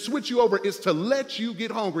and switch you over is to let you get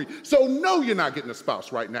hungry. So no, you're not getting a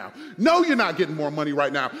spouse right now. No, you're not getting more money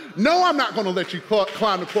right now. No, I'm not going to let you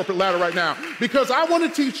climb the corporate ladder right now, because I want to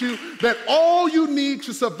teach you that all you need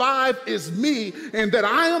to survive is me, and that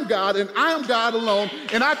I am God and I am God alone,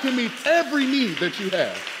 and I can meet every need that you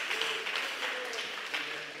have.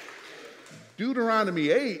 Deuteronomy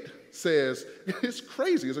 8 says, it's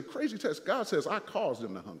crazy. It's a crazy text. God says, I caused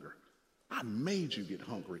them to hunger. I made you get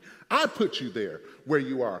hungry. I put you there where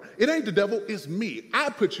you are. It ain't the devil, it's me. I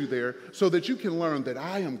put you there so that you can learn that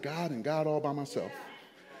I am God and God all by myself.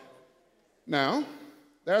 Now,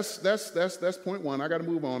 that's point one. I got to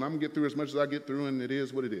move on. I'm going to get through as much as I get through, and it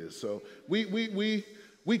is what it is. So we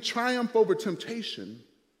triumph over temptation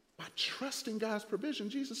by trusting God's provision.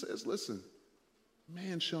 Jesus says, listen,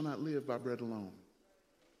 man shall not live by bread alone,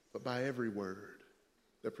 but by every word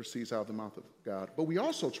that proceeds out of the mouth of God. But we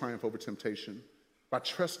also triumph over temptation by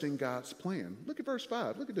trusting God's plan. Look at verse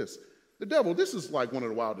 5. Look at this. The devil, this is like one of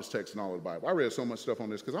the wildest texts in all of the Bible. I read so much stuff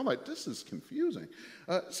on this because I'm like, this is confusing.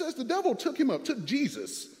 It says the devil took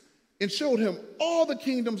Jesus, and showed him all the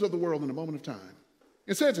kingdoms of the world in a moment of time,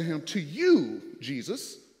 and said to him, to you,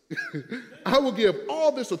 Jesus, I will give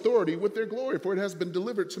all this authority with their glory, for it has been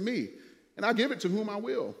delivered to me, and I give it to whom I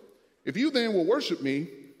will. If you then will worship me,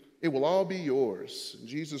 it will all be yours. And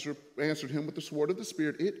Jesus answered him with the sword of the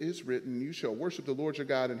Spirit, it is written, you shall worship the Lord your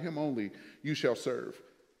God, and him only you shall serve.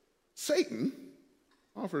 Satan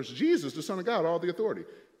offers Jesus, the Son of God, all the authority.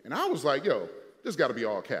 And I was like, yo, this got to be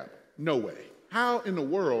all cap. No way. How in the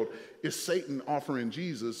world is Satan offering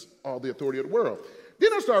Jesus all the authority of the world?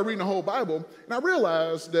 Then I started reading the whole Bible, and I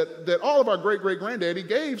realized that all of our great-great-granddaddy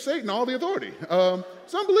gave Satan all the authority.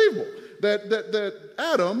 It's unbelievable that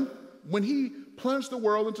Adam, when he plunged the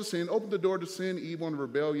world into sin, opened the door to sin, evil, and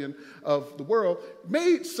rebellion of the world,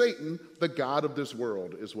 made Satan the god of this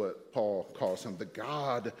world, is what Paul calls him, the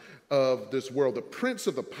god of this world, the prince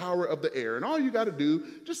of the power of the air. And all you got to do,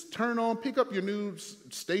 just pick up your news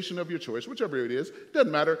station of your choice, whichever it is,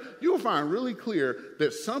 doesn't matter. You will find really clear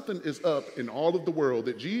that something is up in all of the world,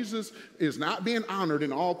 that Jesus is not being honored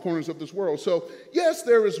in all corners of this world. So yes,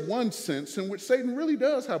 there is one sense in which Satan really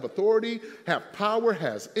does have authority, have power,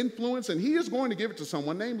 has influence, and he is going to give it to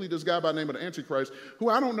someone, namely this guy by the name of the Antichrist, who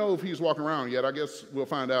I don't know if he's walking around yet. I guess we'll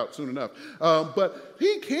find out soon enough. But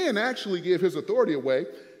he can actually give his authority away.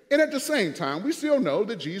 And at the same time, we still know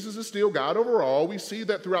that Jesus is still God over all. We see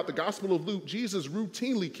that throughout the Gospel of Luke, Jesus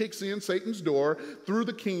routinely kicks in Satan's door through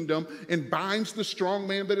the kingdom and binds the strong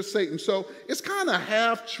man that is Satan. So it's kind of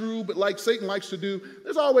half true, but like Satan likes to do,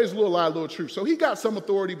 there's always a little lie, a little truth. So he got some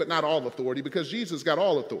authority, but not all authority, because Jesus got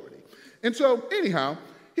all authority. And so anyhow,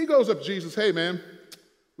 he goes up to Jesus, hey man,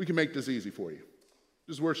 we can make this easy for you.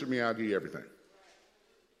 Just worship me, I'll give you everything.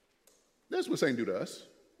 That's what Satan do to us.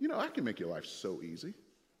 You know, I can make your life so easy.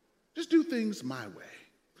 Just do things my way.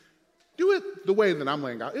 Do it the way that I'm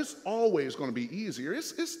laying out. It's always going to be easier.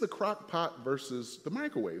 It's the crock pot versus the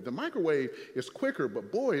microwave. The microwave is quicker,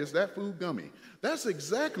 but boy, is that food gummy. That's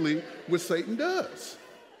exactly what Satan does.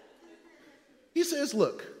 He says,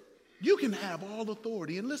 look, you can have all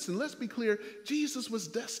authority. And listen, let's be clear. Jesus was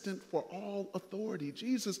destined for all authority.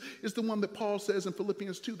 Jesus is the one that Paul says in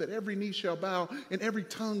Philippians 2 that every knee shall bow and every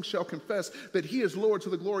tongue shall confess that he is Lord to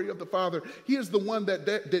the glory of the Father. He is the one that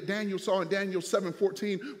Daniel saw in Daniel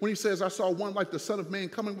 7:14 when he says, I saw one like the Son of Man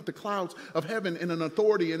coming with the clouds of heaven, and an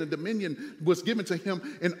authority and a dominion was given to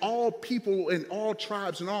him, and all people and all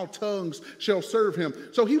tribes and all tongues shall serve him.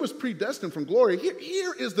 So he was predestined from glory.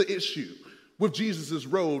 Here is the issue with Jesus'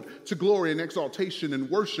 road to glory and exaltation and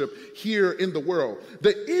worship here in the world.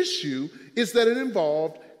 The issue is that it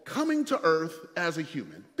involved coming to earth as a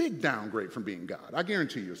human. Big downgrade from being God. I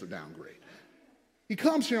guarantee you it's a downgrade. He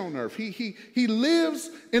comes here on earth. He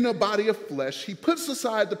lives in a body of flesh. He puts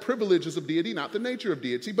aside the privileges of deity, not the nature of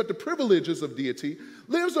deity, but the privileges of deity,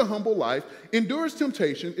 lives a humble life, endures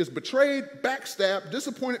temptation, is betrayed, backstabbed,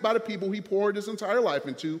 disappointed by the people he poured his entire life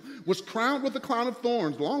into, was crowned with a crown of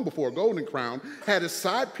thorns long before a golden crown, had his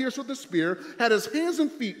side pierced with a spear, had his hands and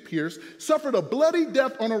feet pierced, suffered a bloody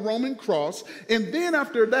death on a Roman cross, and then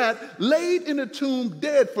after that, laid in a tomb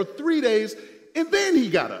dead for 3 days, and then he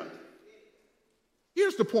got up.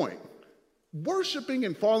 Here's the point. Worshiping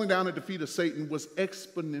and falling down at the feet of Satan was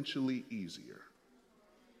exponentially easier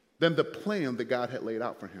than the plan that God had laid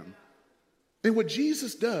out for him. And what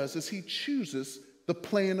Jesus does is he chooses the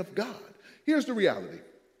plan of God. Here's the reality.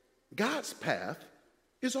 God's path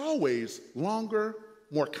is always longer,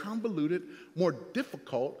 more convoluted, more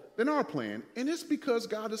difficult than our plan. And it's because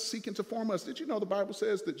God is seeking to form us. Did you know the Bible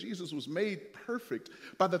says that Jesus was made perfect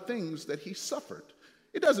by the things that he suffered?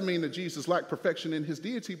 It doesn't mean that Jesus lacked perfection in his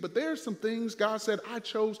deity, but there are some things God said, I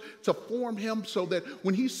chose to form him so that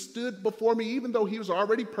when he stood before me, even though he was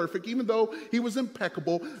already perfect, even though he was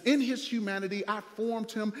impeccable, in his humanity, I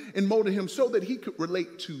formed him and molded him so that he could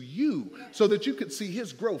relate to you, so that you could see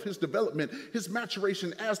his growth, his development, his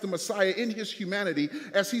maturation as the Messiah in his humanity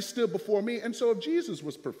as he stood before me. And so if Jesus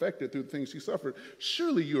was perfected through the things he suffered,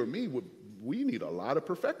 surely you or me, we need a lot of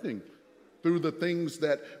perfecting through the things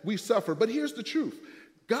that we suffer. But here's the truth.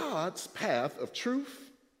 God's path of truth,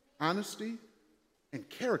 honesty, and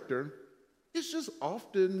character is just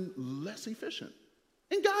often less efficient.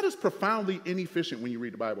 And God is profoundly inefficient when you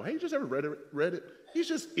read the Bible. Hey, you just ever read it? He's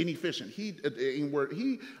just inefficient.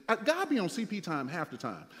 God be on CP time half the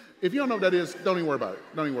time. If you don't know what that is, don't even worry about it.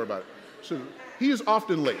 Don't even worry about it. So, he is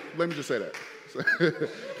often late. Let me just say that.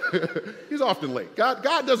 He's often late. God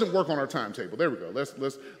doesn't work on our timetable. There we go. Let's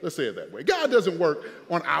say it that way. God doesn't work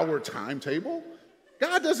on our timetable.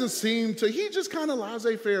 God doesn't seem to, he just kind of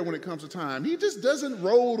laissez-faire when it comes to time. He just doesn't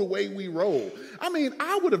roll the way we roll. I mean,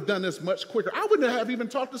 I would have done this much quicker. I wouldn't have even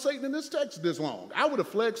talked to Satan in this text this long. I would have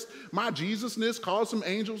flexed my Jesusness, called some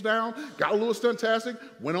angels down, got a little stuntastic,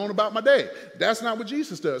 went on about my day. That's not what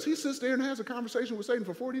Jesus does. He sits there and has a conversation with Satan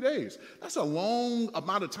for 40 days. That's a long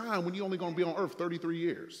amount of time when you're only going to be on earth 33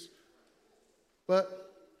 years. But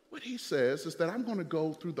what he says is that I'm going to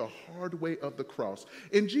go through the hard way of the cross.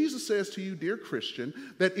 And Jesus says to you, dear Christian,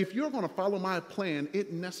 that if you're going to follow my plan,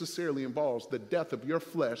 it necessarily involves the death of your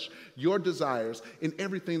flesh, your desires, and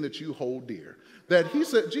everything that you hold dear. That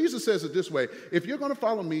Jesus says it this way: if you're going to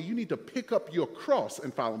follow me, you need to pick up your cross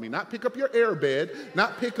and follow me. Not pick up your airbed,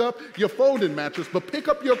 not pick up your folding mattress, but pick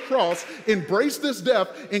up your cross, embrace this death,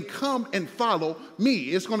 and come and follow me.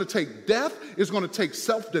 It's going to take death. It's going to take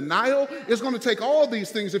self-denial. It's going to take all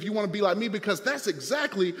these things if you want to be like me, because that's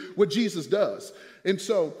exactly what Jesus does. And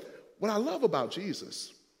so what I love about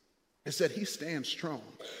Jesus is that he stands strong.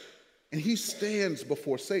 And he stands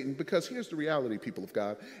before Satan, because here's the reality, people of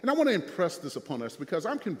God. And I want to impress this upon us, because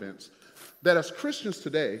I'm convinced that as Christians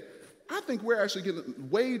today, I think we're actually getting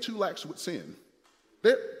way too lax with sin.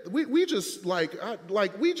 We just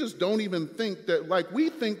don't even think that, we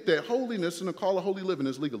think that holiness and the call of holy living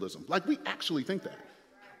is legalism. We actually think that.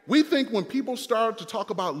 We think when people start to talk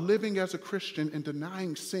about living as a Christian and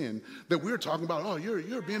denying sin, that we're talking about, oh,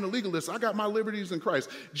 you're being a legalist. I got my liberties in Christ.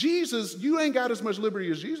 Jesus, you ain't got as much liberty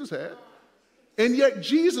as Jesus had. And yet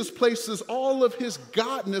Jesus places all of his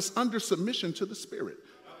godness under submission to the Spirit.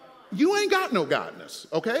 You ain't got no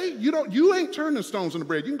godness, okay? You ain't turning stones into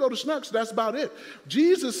bread. You can go to Schnucks, that's about it.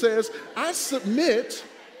 Jesus says, I submit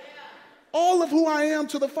all of who I am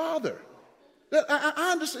to the Father.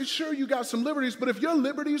 I understand, sure, you got some liberties, but if your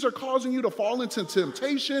liberties are causing you to fall into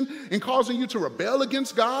temptation and causing you to rebel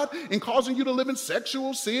against God and causing you to live in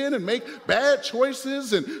sexual sin and make bad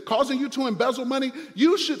choices and causing you to embezzle money,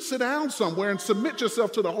 you should sit down somewhere and submit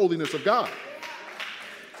yourself to the holiness of God.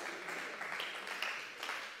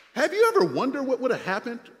 Have you ever wondered what would have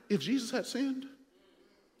happened if Jesus had sinned?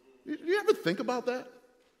 You ever think about that?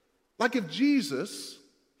 If Jesus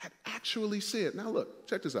had actually sinned. Now look,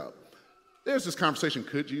 check this out. There's this conversation,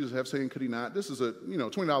 could Jesus have sinned, could he not? This is a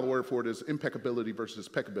 $20 word for it is impeccability versus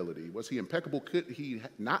peccability. Was he impeccable, could he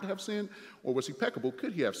not have sinned? Or was he peccable,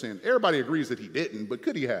 could he have sinned? Everybody agrees that he didn't, but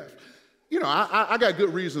could he have? I got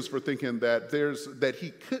good reasons for thinking that he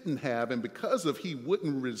couldn't have, and because of he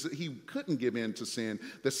couldn't give in to sin,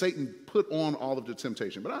 that Satan put on all of the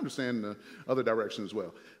temptation. But I understand the other direction as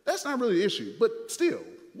well. That's not really the issue, but still,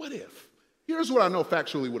 what if? Here's what I know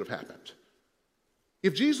factually would have happened.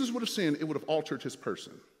 If Jesus would have sinned, it would have altered his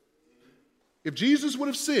person. If Jesus would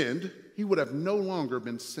have sinned, he would have no longer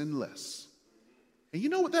been sinless. And you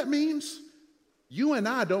know what that means? You and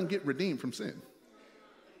I don't get redeemed from sin.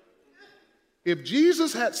 If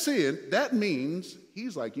Jesus had sinned, that means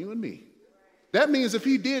he's like you and me. That means if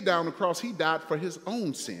he did die on the cross, he died for his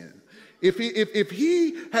own sin. If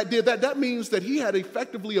he had did that, that means that he had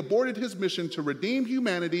effectively aborted his mission to redeem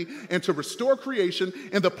humanity and to restore creation,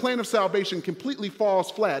 and the plan of salvation completely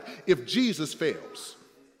falls flat if Jesus fails.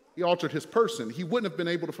 He altered his person. He wouldn't have been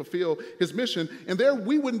able to fulfill his mission, and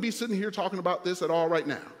we wouldn't be sitting here talking about this at all right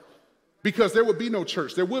now. Because there would be no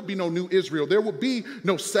church, there would be no new Israel, there would be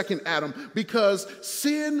no second Adam, because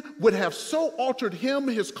sin would have so altered him,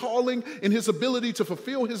 his calling, and his ability to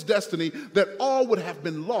fulfill his destiny that all would have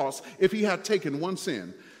been lost if he had taken one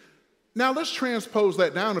sin. Now let's transpose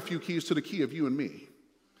that down a few keys to the key of you and me.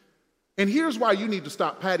 And here's why you need to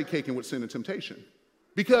stop patty caking with sin and temptation.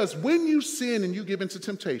 Because when you sin and you give into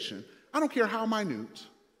temptation, I don't care how minute,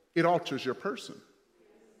 it alters your person.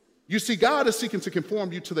 You see, God is seeking to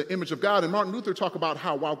conform you to the image of God. And Martin Luther talked about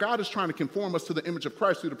how while God is trying to conform us to the image of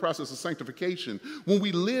Christ through the process of sanctification, when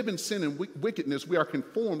we live in sin and wickedness, we are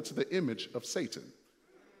conformed to the image of Satan.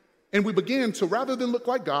 And we begin to, rather than look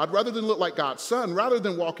like God, rather than look like God's son, rather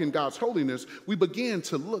than walk in God's holiness, we begin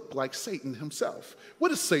to look like Satan himself. What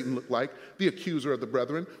does Satan look like? The accuser of the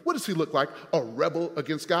brethren. What does he look like? A rebel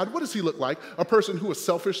against God. What does he look like? A person who is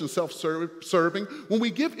selfish and self-serving. When we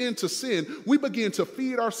give in to sin, we begin to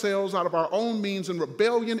feed ourselves out of our own means in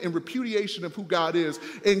rebellion and repudiation of who God is.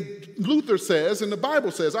 And Luther says, and the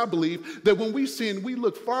Bible says, I believe, that when we sin, we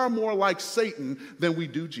look far more like Satan than we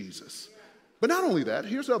do Jesus. But not only that,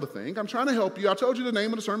 here's the other thing. I'm trying to help you. I told you the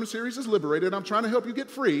name of the sermon series is Liberated. I'm trying to help you get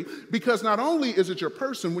free, because not only is it your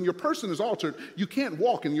person, when your person is altered, you can't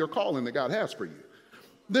walk in your calling that God has for you.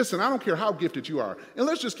 Listen, I don't care how gifted you are. And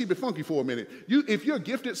let's just keep it funky for a minute. If you're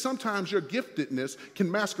gifted, sometimes your giftedness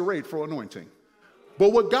can masquerade for anointing.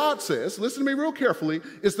 But what God says, listen to me real carefully,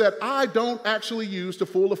 is that I don't actually use to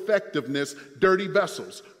full effectiveness dirty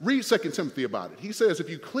vessels. Read 2 Timothy about it. He says, if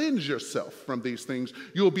you cleanse yourself from these things,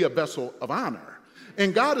 you will be a vessel of honor.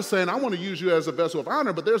 And God is saying, I want to use you as a vessel of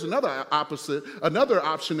honor, but there's another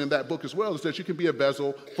option in that book as well, is that you can be a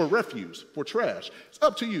vessel for refuse, for trash. It's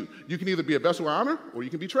up to you. You can either be a vessel of honor or you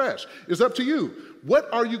can be trash. It's up to you. What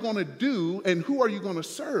are you going to do and who are you going to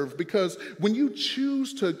serve? Because when you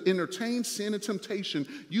choose to entertain sin and temptation,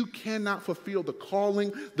 you cannot fulfill the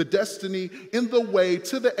calling, the destiny in the way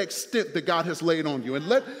to the extent that God has laid on you. And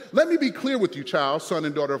let me be clear with you, child, son,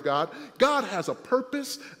 and daughter of God. God has a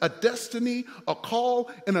purpose, a destiny, a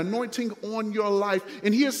call, an anointing on your life.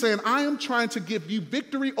 And he is saying, I am trying to give you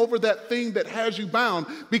victory over that thing that has you bound,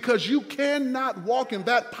 because you cannot walk in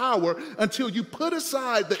that power until you put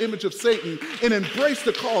aside the image of Satan and embrace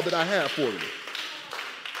the call that I have for you.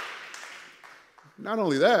 Not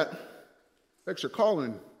only that, affects your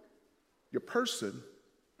calling, your person,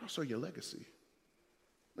 also your legacy.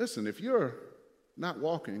 Listen, if you're not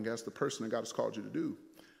walking as the person that God has called you to do,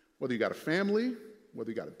 whether you got a family, whether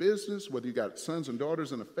you got a business, whether you got sons and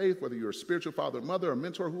daughters in the faith, whether you're a spiritual father or mother or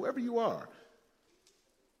mentor, whoever you are,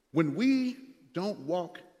 when we don't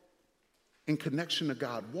walk in connection to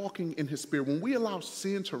God, walking in his spirit, when we allow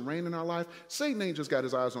sin to reign in our life, Satan ain't just got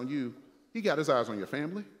his eyes on you. He got his eyes on your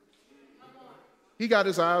family. He got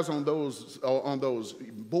his eyes on those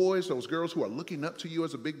boys, those girls who are looking up to you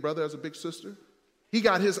as a big brother, as a big sister. He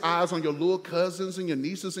got his eyes on your little cousins and your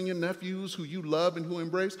nieces and your nephews who you love and who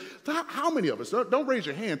embrace. How many of us, don't raise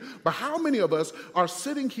your hand, but how many of us are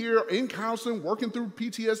sitting here in counseling, working through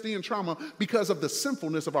PTSD and trauma because of the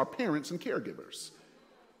sinfulness of our parents and caregivers?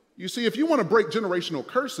 You see, if you want to break generational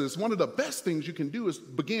curses, one of the best things you can do is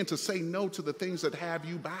begin to say no to the things that have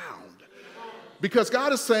you bound. Because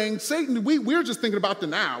God is saying, Satan, we're just thinking about the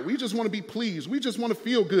now. We just want to be pleased. We just want to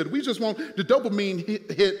feel good. We just want the dopamine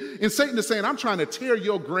hit. And Satan is saying, I'm trying to tear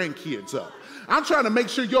your grandkids up. I'm trying to make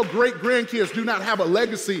sure your great-grandkids do not have a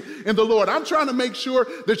legacy in the Lord. I'm trying to make sure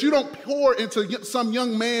that you don't pour into some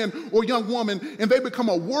young man or young woman and they become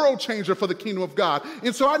a world changer for the kingdom of God.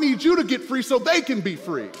 And so I need you to get free so they can be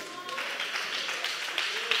free.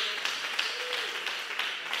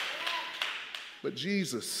 But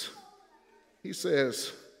Jesus, he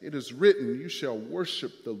says, it is written, you shall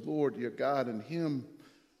worship the Lord your God, and him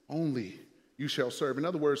only you shall serve. In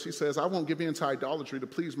other words, he says, I won't give in to idolatry to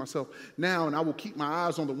please myself now, and I will keep my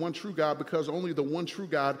eyes on the one true God, because only the one true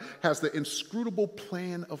God has the inscrutable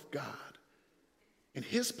plan of God. And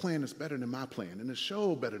his plan is better than my plan, and it's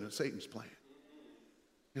show better than Satan's plan.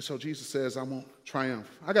 And so Jesus says, I won't triumph.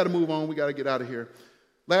 I got to move on. We got to get out of here.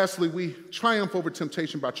 Lastly, we triumph over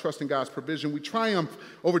temptation by trusting God's provision. We triumph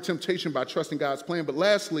over temptation by trusting God's plan. But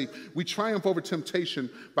lastly, we triumph over temptation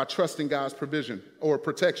by trusting God's provision or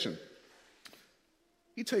protection.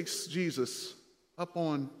 He takes Jesus up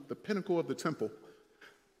on the pinnacle of the temple,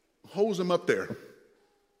 holds him up there,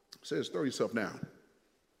 says, throw yourself down.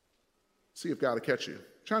 See if God will catch you.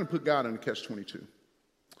 Trying to put God in a catch-22.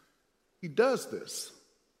 He does this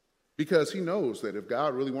because he knows that if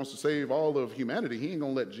God really wants to save all of humanity, he ain't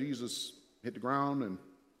going to let Jesus hit the ground and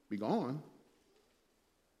be gone.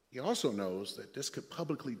 He also knows that this could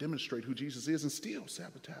publicly demonstrate who Jesus is and still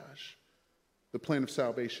sabotage the plan of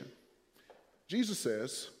salvation. Jesus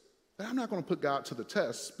says that I'm not going to put God to the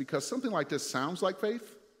test because something like this sounds like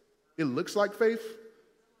faith. It looks like faith.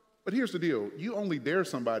 But here's the deal. You only dare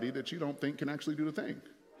somebody that you don't think can actually do the thing.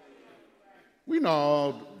 We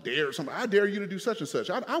all dare somebody. I dare you to do such and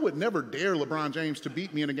such. I would never dare LeBron James to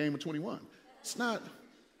beat me in a game of 21. It's not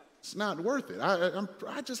worth it.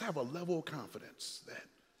 I just have a level of confidence that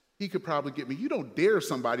he could probably get me. You don't dare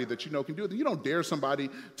somebody that you know can do it. You don't dare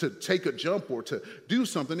somebody to take a jump or to do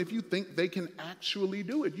something if you think they can actually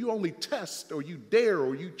do it. You only test or you dare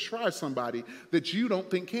or you try somebody that you don't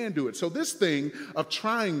think can do it. So this thing of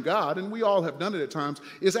trying God, and we all have done it at times,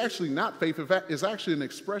 is actually not faith. In fact, it's actually an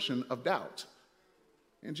expression of doubt.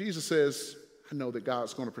 And Jesus says, I know that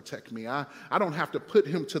God's going to protect me. I don't have to put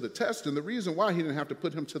him to the test. And the reason why he didn't have to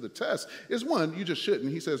put him to the test is, one, you just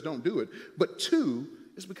shouldn't. He says, don't do it. But two,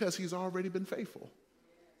 it's because he's already been faithful.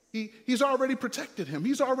 He's already protected him.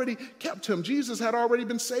 He's already kept him. Jesus had already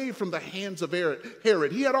been saved from the hands of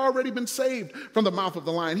Herod. He had already been saved from the mouth of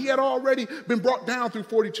the lion. He had already been brought down through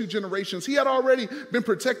 42 generations. He had already been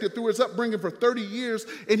protected through his upbringing for 30 years.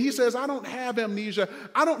 And he says, I don't have amnesia.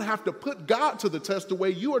 I don't have to put God to the test the way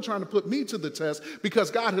you are trying to put me to the test,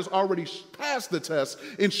 because God has already passed the test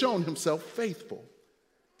and shown himself faithful.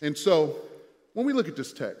 And so when we look at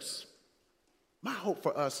this text, my hope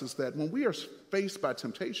for us is that when we are faced by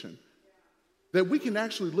temptation, that we can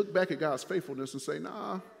actually look back at God's faithfulness and say,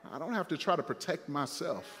 nah, I don't have to try to protect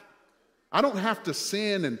myself. I don't have to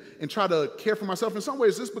sin and try to care for myself. In some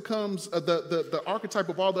ways, this becomes the archetype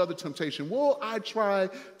of all the other temptation. Will I try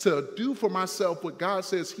to do for myself what God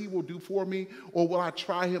says he will do for me, or will I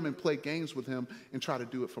try him and play games with him and try to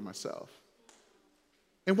do it for myself?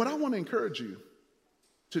 And what I want to encourage you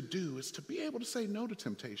to do is to be able to say no to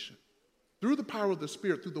temptation through the power of the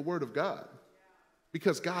Spirit, through the Word of God,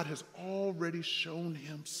 because God has already shown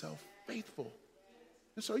himself faithful.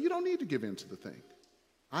 And so you don't need to give in to the thing.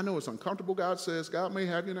 I know it's uncomfortable, God says. God may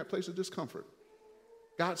have you in that place of discomfort.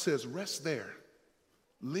 God says, rest there,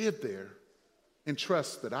 live there, and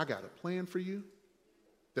trust that I got a plan for you,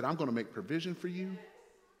 that I'm going to make provision for you,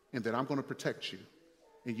 and that I'm going to protect you,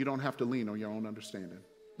 and you don't have to lean on your own understanding.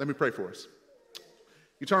 Let me pray for us.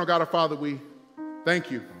 Eternal God, our Father, we thank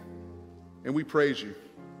you, and we praise you.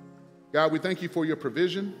 God, we thank you for your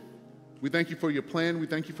provision. We thank you for your plan. We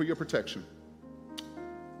thank you for your protection.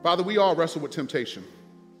 Father, we all wrestle with temptation.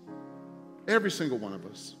 Every single one of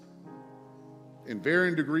us, in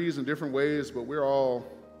varying degrees in different ways, but we're all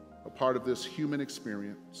a part of this human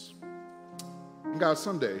experience. And God,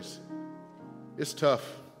 some days it's tough,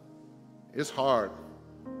 it's hard.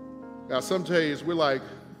 God, some days we're like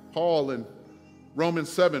Paul in Romans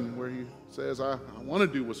 7, where he says, I want to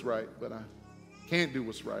do what's right, but I can't do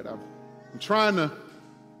what's right. I'm trying to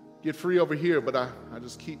get free over here, but I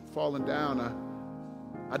just keep falling down.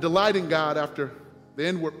 I delight in God after the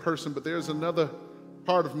inward person, but there's another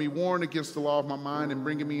part of me warring against the law of my mind and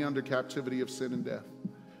bringing me under captivity of sin and death.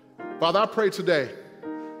 Father, I pray today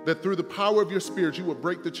that through the power of your Spirit, you would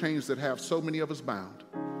break the chains that have so many of us bound,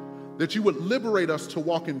 that you would liberate us to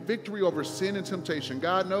walk in victory over sin and temptation.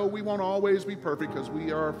 God, no, we won't always be perfect because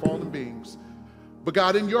we are fallen beings, but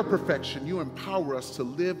God, in your perfection, you empower us to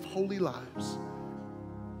live holy lives.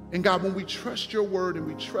 And God, when we trust your word and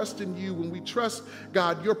we trust in you, when we trust,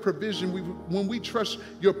 God, your provision, when we trust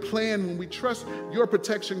your plan, when we trust your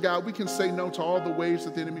protection, God, we can say no to all the ways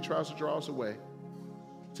that the enemy tries to draw us away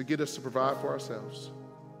to get us to provide for ourselves.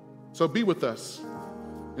 So be with us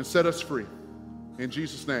and set us free. In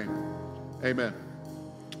Jesus' name, amen.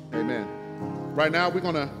 Amen. Right now, we're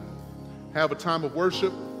going to have a time of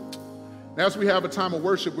worship. And as we have a time of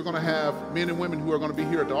worship, we're going to have men and women who are going to be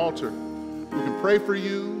here at the altar who can pray for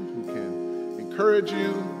you, who can encourage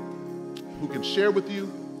you, who can share with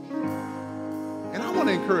you. And I want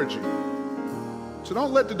to encourage you. So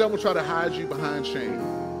don't let the devil try to hide you behind shame.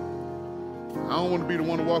 I don't want to be the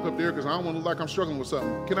one to walk up there because I don't want to look like I'm struggling with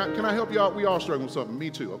something. Can I help you out? We all struggling with something. Me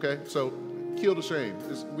too, okay? So kill the shame.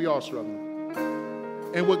 We all struggling.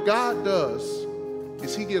 And what God does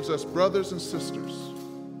is he gives us brothers and sisters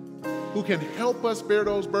who can help us bear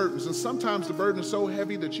those burdens. And sometimes the burden is so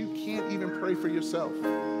heavy that you can't even pray for yourself.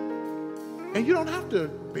 And you don't have to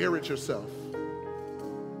bear it yourself.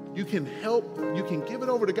 You can help, you can give it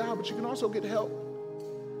over to God, but you can also get help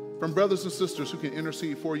from brothers and sisters who can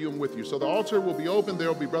intercede for you and with you. So the altar will be open. There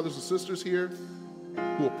will be brothers and sisters here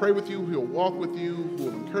who will pray with you, who will walk with you, who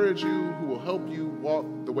will encourage you, who will help you walk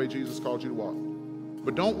the way Jesus called you to walk.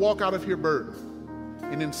 But don't walk out of here burdened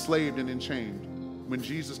and enslaved and enchained when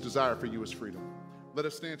Jesus' desire for you is freedom. Let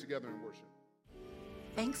us stand together and worship.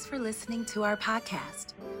 Thanks for listening to our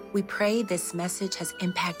podcast. We pray this message has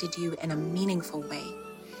impacted you in a meaningful way.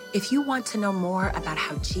 If you want to know more about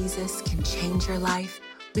how Jesus can change your life,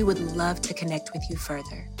 we would love to connect with you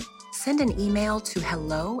further. Send an email to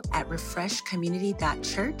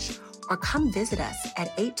hello@refreshcommunity.church or come visit us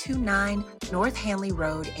at 829 North Hanley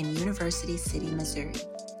Road in University City, Missouri.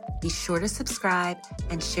 Be sure to subscribe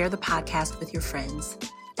and share the podcast with your friends.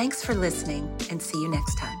 Thanks for listening, and see you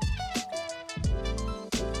next time.